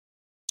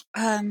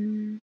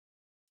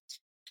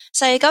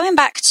 So going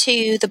back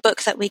to the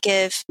book that we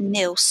give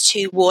Nils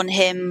to warn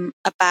him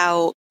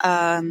about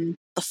the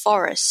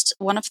forest,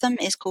 one of them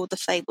is called The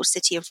Fabled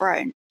City of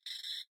Rohn,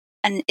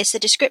 and it's a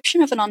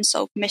description of an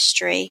unsolved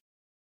mystery.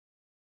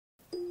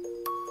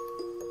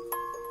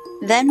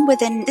 Then,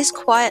 within this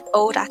quiet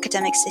old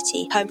academic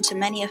city, home to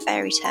many a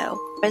fairy tale,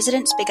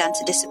 residents began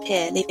to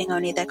disappear, leaving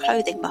only their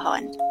clothing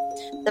behind.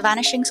 The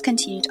vanishings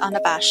continued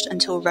unabashed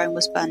until Rome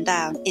was burned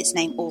down, its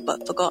name all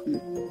but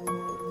forgotten.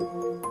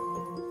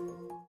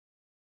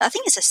 I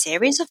think it's a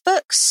series of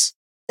books.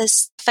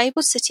 There's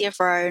Fabled City of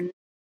Rohn,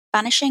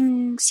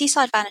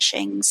 Seaside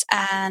Vanishings,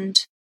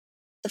 and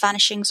The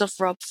Vanishings of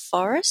Rob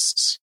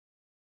Forest.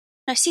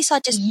 No,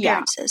 Seaside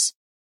Disappearances. Yeah.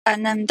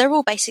 And then they're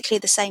all basically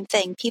the same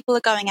thing. People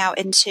are going out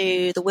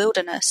into the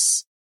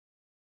wilderness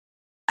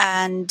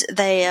and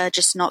they are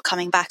just not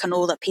coming back, and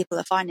all that people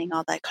are finding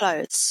are their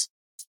clothes.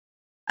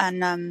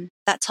 And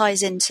that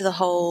ties into the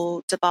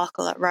whole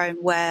debacle at Rome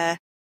where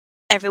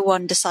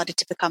everyone decided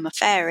to become a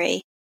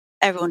fairy.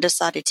 Everyone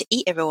decided to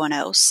eat everyone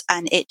else,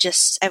 and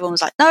everyone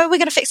was like, no, we're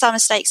going to fix our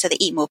mistakes. So they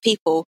eat more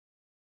people,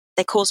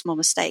 they cause more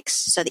mistakes.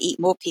 So they eat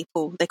more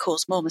people, they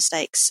cause more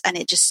mistakes. And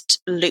it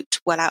just looped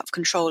well out of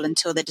control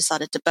until they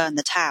decided to burn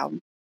the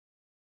town.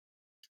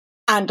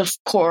 And of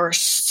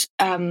course,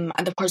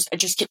 it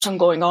just keeps on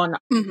going on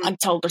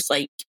until there's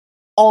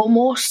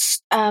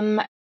almost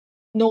no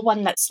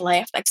one that's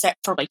left except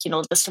for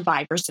the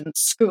survivors in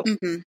school.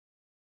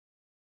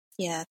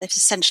 Yeah, they've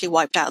essentially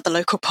wiped out the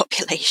local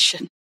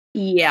population.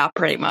 Yeah,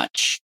 pretty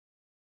much.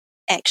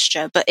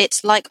 Extra, but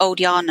it's like Old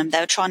Yarnum. They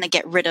were trying to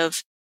get rid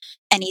of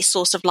any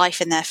source of life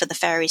in there for the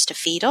fairies to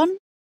feed on,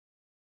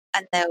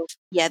 and they'll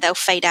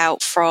fade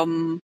out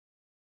from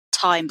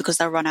time because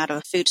they'll run out of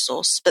a food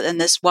source. But then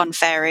there's one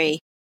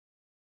fairy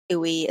who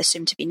we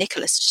assume to be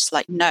Nicholas, just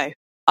like, no,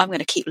 I'm going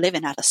to keep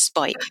living out of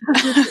spite.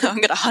 I'm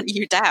going to hunt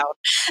you down.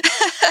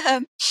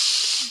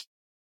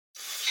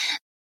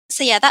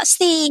 So yeah, that's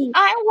the...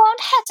 I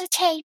won't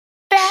hesitate,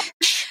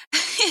 bitch.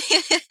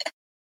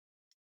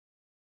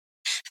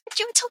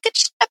 You were talking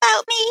shit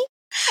about me.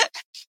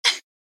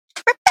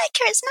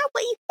 Rebecca, it's not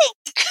what you think.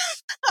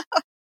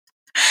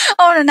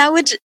 Oh, no, now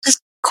we're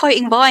just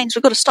quoting vines.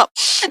 We've got to stop.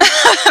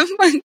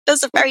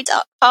 That's a very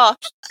dark path.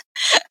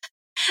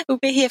 We'll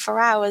be here for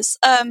hours.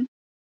 So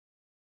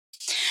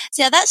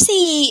yeah, that's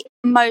the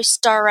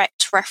most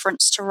direct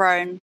reference to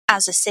Rome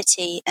as a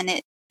city, and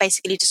it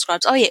basically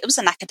describes, it was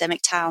an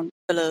academic town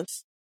full of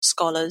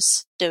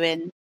scholars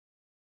doing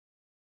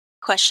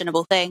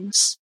questionable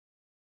things.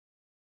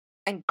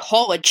 And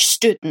college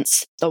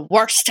students, the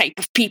worst type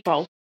of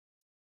people,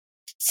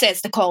 says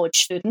the college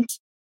student.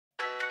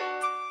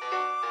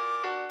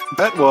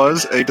 that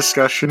was a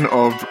discussion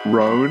of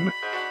Rohn,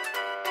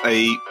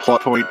 a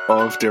plot point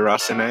of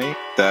Deracine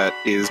that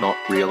is not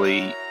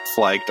really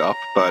flagged up,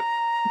 but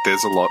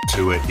there's a lot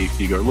to it if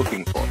you go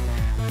looking for it.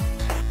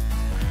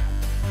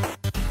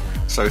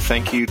 So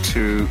thank you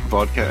to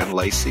Vodka and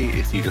Lacey.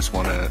 If you just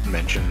want to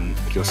mention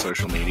your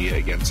social media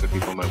again so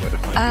people know where to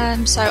find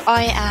you. So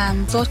I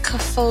am Vodka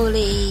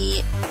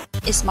Foley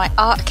is my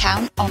art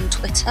account on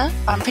Twitter.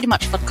 I'm pretty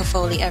much Vodka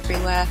Foley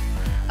everywhere.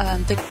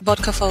 The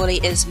Vodka Foley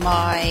is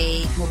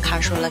my more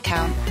casual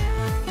account,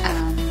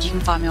 and you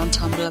can find me on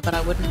Tumblr, but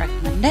I wouldn't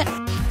recommend it.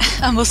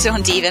 I'm also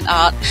on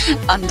DeviantArt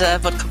under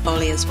Vodka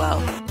Foley as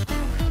well.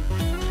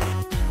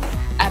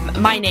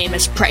 My name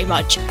is pretty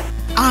much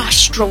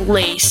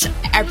Astrolace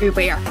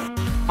everywhere.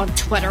 On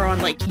Twitter, on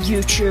like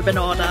YouTube and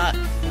all that.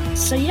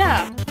 So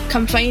yeah,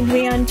 come find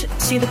me and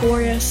see the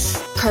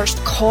glorious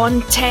cursed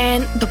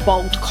content, the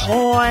bald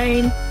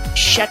coin,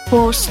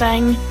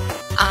 shitposting,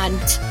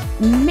 and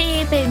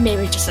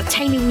maybe just a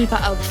tiny wee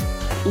bit of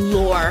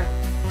lore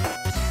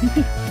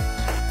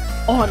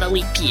on a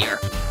leap year.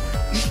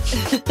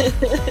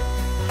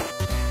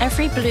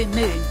 Every blue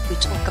moon we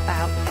talk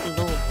about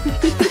lore.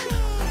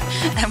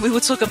 And we will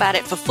talk about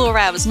it for 4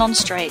 hours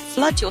non-straight,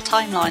 flood your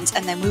timelines,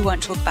 and then we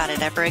won't talk about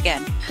it ever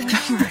again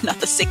for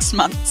another 6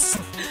 months.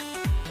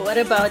 What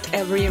about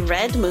every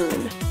red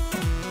moon?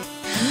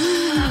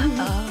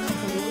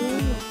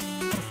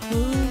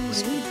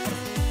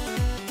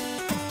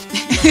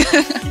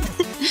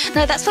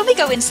 No, that's when we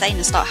go insane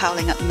and start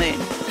howling at the moon.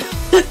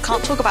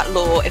 Can't talk about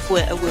lore if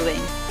we're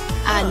a-wooing.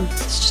 And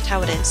it's just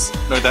how it is.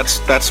 No,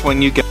 that's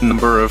when you get the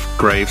number of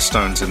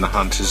gravestones in the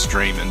Hunter's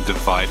Dream and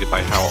divide it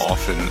by how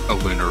often a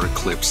lunar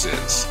eclipse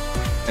is.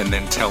 And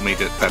then tell me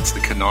that that's the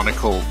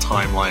canonical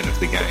timeline of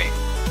the game.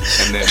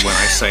 And then when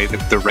I say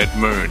that the red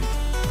moon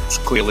is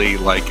clearly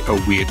like a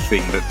weird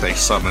thing that they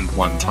summoned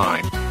one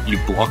time, you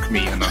block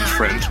me and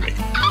unfriend me.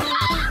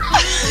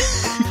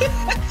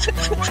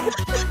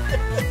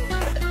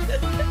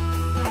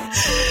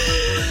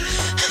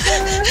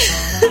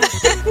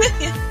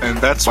 And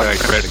that's why I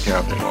credit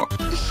account anymore.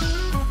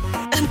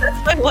 And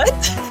that's why what?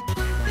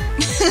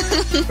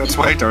 That's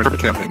why I don't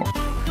account anymore.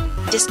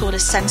 Discord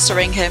is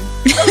censoring him.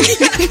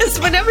 Because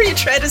whenever you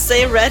try to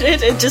say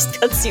Reddit, it just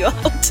cuts you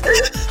out.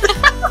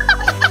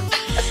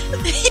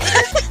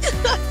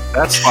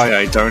 That's why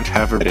I don't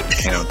have a Reddit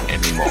account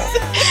anymore.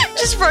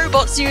 Just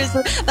robots use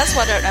it. That's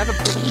why I don't have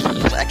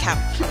a account.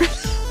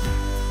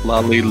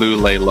 Lolly loo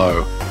lay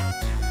low.